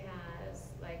nobody has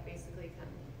like basically come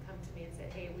to me and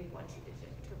said, hey, we want you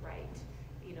to write,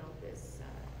 you know, this,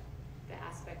 the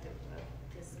aspect of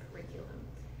this curriculum.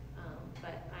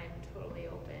 But I'm totally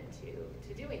open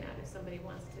to doing that. If somebody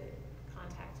wants to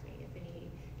contact me, if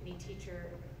any teacher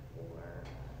or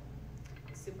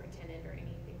superintendent or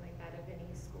anything like that of any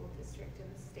school district in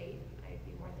the state, I'd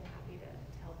be more than happy to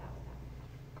help out with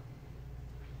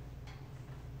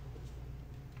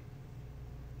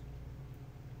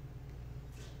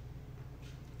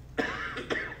that.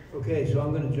 Okay, so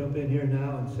I'm going to jump in here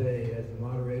now and say, as the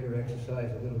moderator,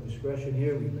 exercise a little discretion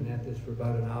here. We've been at this for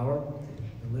about an hour.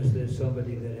 Unless there's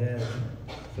somebody that has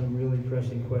some really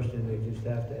pressing question they just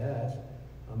have to ask,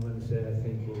 I'm going to say I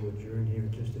think we'll adjourn here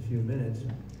in just a few minutes.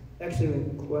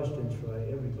 Excellent questions by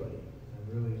everybody. I'm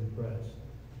really impressed.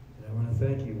 And I want to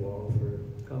thank you all for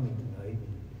coming tonight,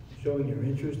 showing your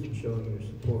interest and showing your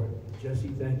support.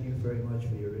 Jesse, thank you very much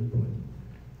for your input.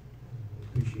 I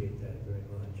appreciate that very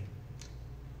much.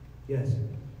 Yes?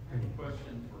 I have a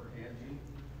question for Angie.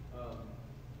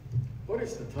 What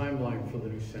is the timeline for the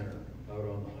new center out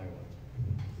on the highway?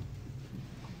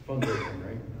 Fundraising,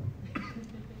 right?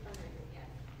 Fundraising, yes.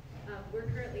 We're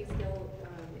currently still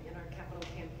in our capital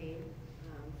campaign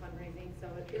fundraising, so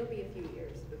it'll be a few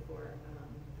years before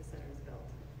the center is built.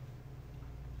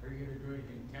 Are you going to do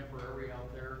anything temporary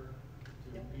out there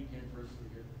to pique interest to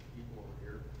get people over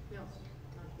here? No,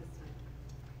 not this time.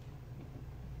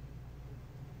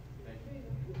 Thank you.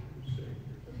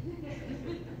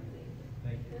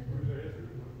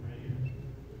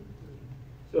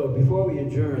 So before we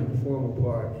adjourn the formal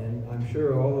part, and I'm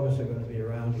sure all of us are going to be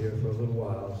around here for a little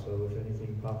while, so if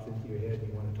anything pops into your head and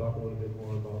you want to talk a little bit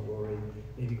more about Lori,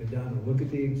 maybe go down and look at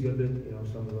the exhibit. You know,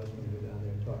 some of us can go down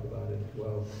there and talk about it as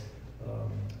well.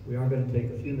 We are going to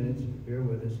take a few minutes, bear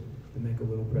with us, to make a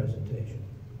little presentation.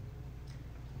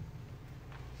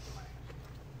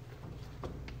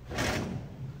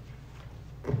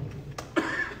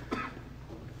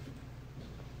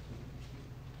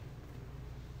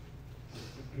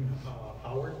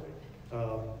 Howard,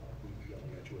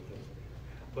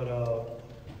 but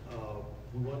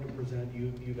we wanted to present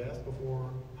you. You've asked before.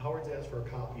 Howard's asked for a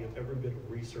copy of every bit of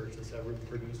research that's ever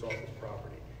produced off his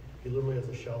property. He literally has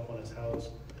a shelf on his house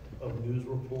of news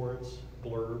reports,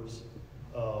 blurbs,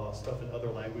 stuff in other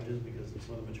languages because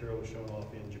some of the material was shown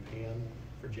off in Japan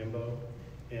for Jimbo,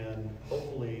 and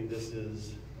hopefully this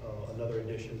is another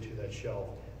addition to that shelf.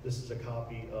 This is a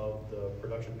copy of the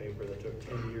production paper that took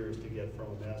 10 years to get from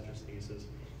a master's thesis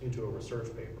into a research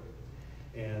paper.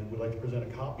 And we'd like to present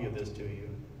a copy of this to you.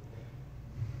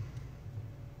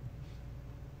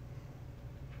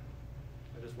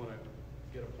 I just want to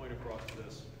get a point across to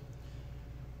this.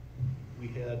 We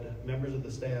had members of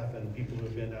the staff and people who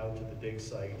have been out to the dig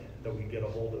site that we get a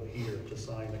hold of here to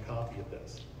sign a copy of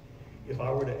this. If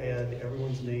I were to add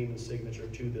everyone's name and signature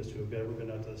to this who have ever been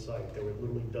out to the site, there were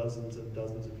literally dozens and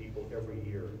dozens of people every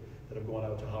year that have gone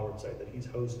out to Howard's site that he's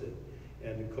hosted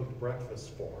and cooked breakfasts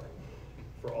for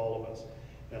all of us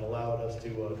and allowed us to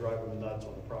drive them nuts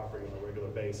on the property on a regular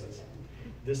basis.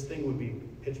 This thing would be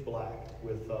pitch black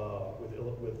with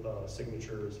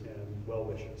signatures and well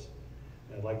wishes.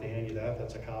 And I'd like to hand you that.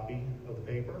 That's a copy of the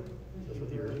paper. That's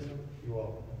what yours is. You're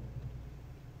welcome.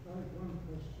 I have one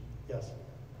question. Yes.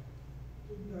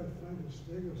 Didn't that find a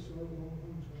stegosaur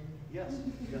one time? Yes.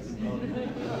 Yes.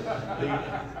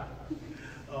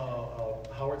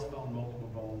 Howard's found multiple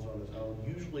bones on his own.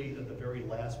 Usually at the very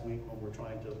last week when we're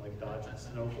trying to like dodge the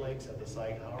snowflakes at the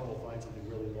site, Howard will find something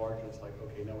really large and it's like,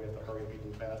 okay, now we have to hurry up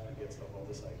even faster to get stuff on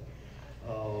the site.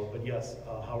 But yes,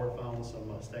 Howard found some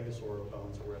stegosaur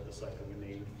bones that were at the site that we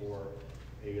named for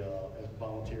a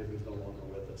volunteer who's no longer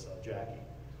with us, Jackie,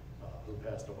 who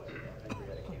passed away of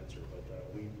pancreatic cancer. But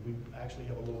we actually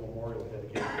have a little memorial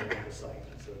dedicated to the site,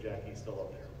 so Jackie's still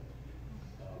up there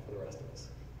for the rest of us.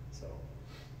 So,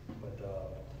 but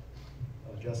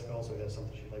Jessica also has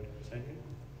something she'd like to present you.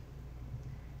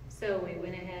 So we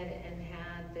went ahead and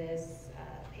had this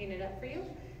painted up for you.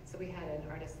 So we had an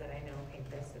artist that I know paint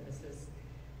this, and this is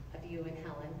of you and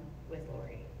Helen with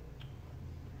Lori.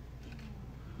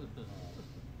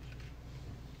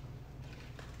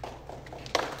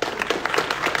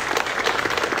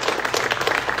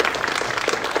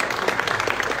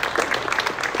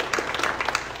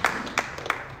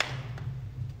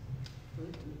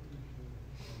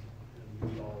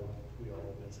 We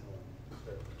all miss Helen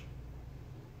very much.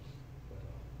 But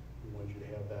we want you to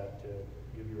have that to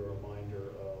give you a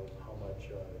reminder of how much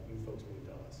you folks mean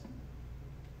to us.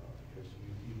 Because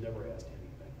you've never asked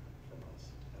anything from us.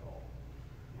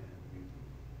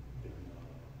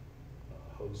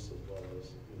 hosts as well as,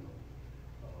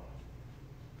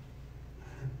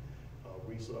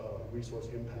 resource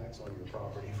impacts on your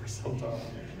property for some time.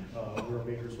 We're a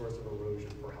major source of erosion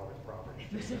for Howard property.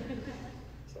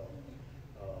 So,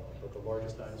 but the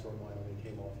largest dinosaur in Wyoming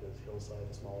came off this hillside.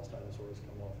 The smallest dinosaurs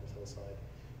come off this hillside,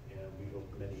 and we hope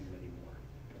many, many more.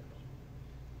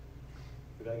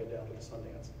 We gotta get down to the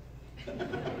Sundance.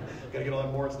 Gotta get all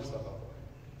that Morrison stuff out there.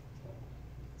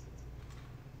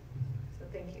 So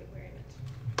thank you very much.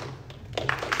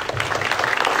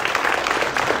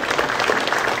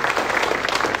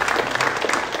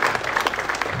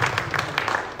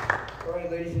 All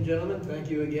right, ladies and gentlemen, thank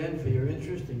you again for your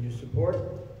interest and your support.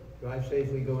 Drive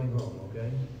safely going home,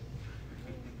 okay?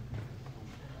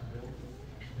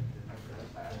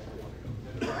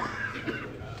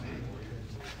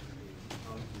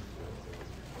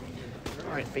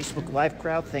 All right, Facebook Live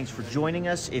crowd, thanks for joining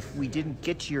us. If we didn't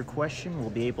get to your question, we'll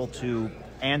be able to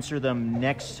answer them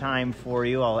next time for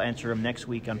you. I'll answer them next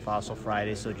week on Fossil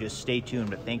Friday, so just stay tuned.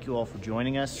 But thank you all for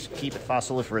joining us. Keep it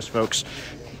fossiliferous, folks.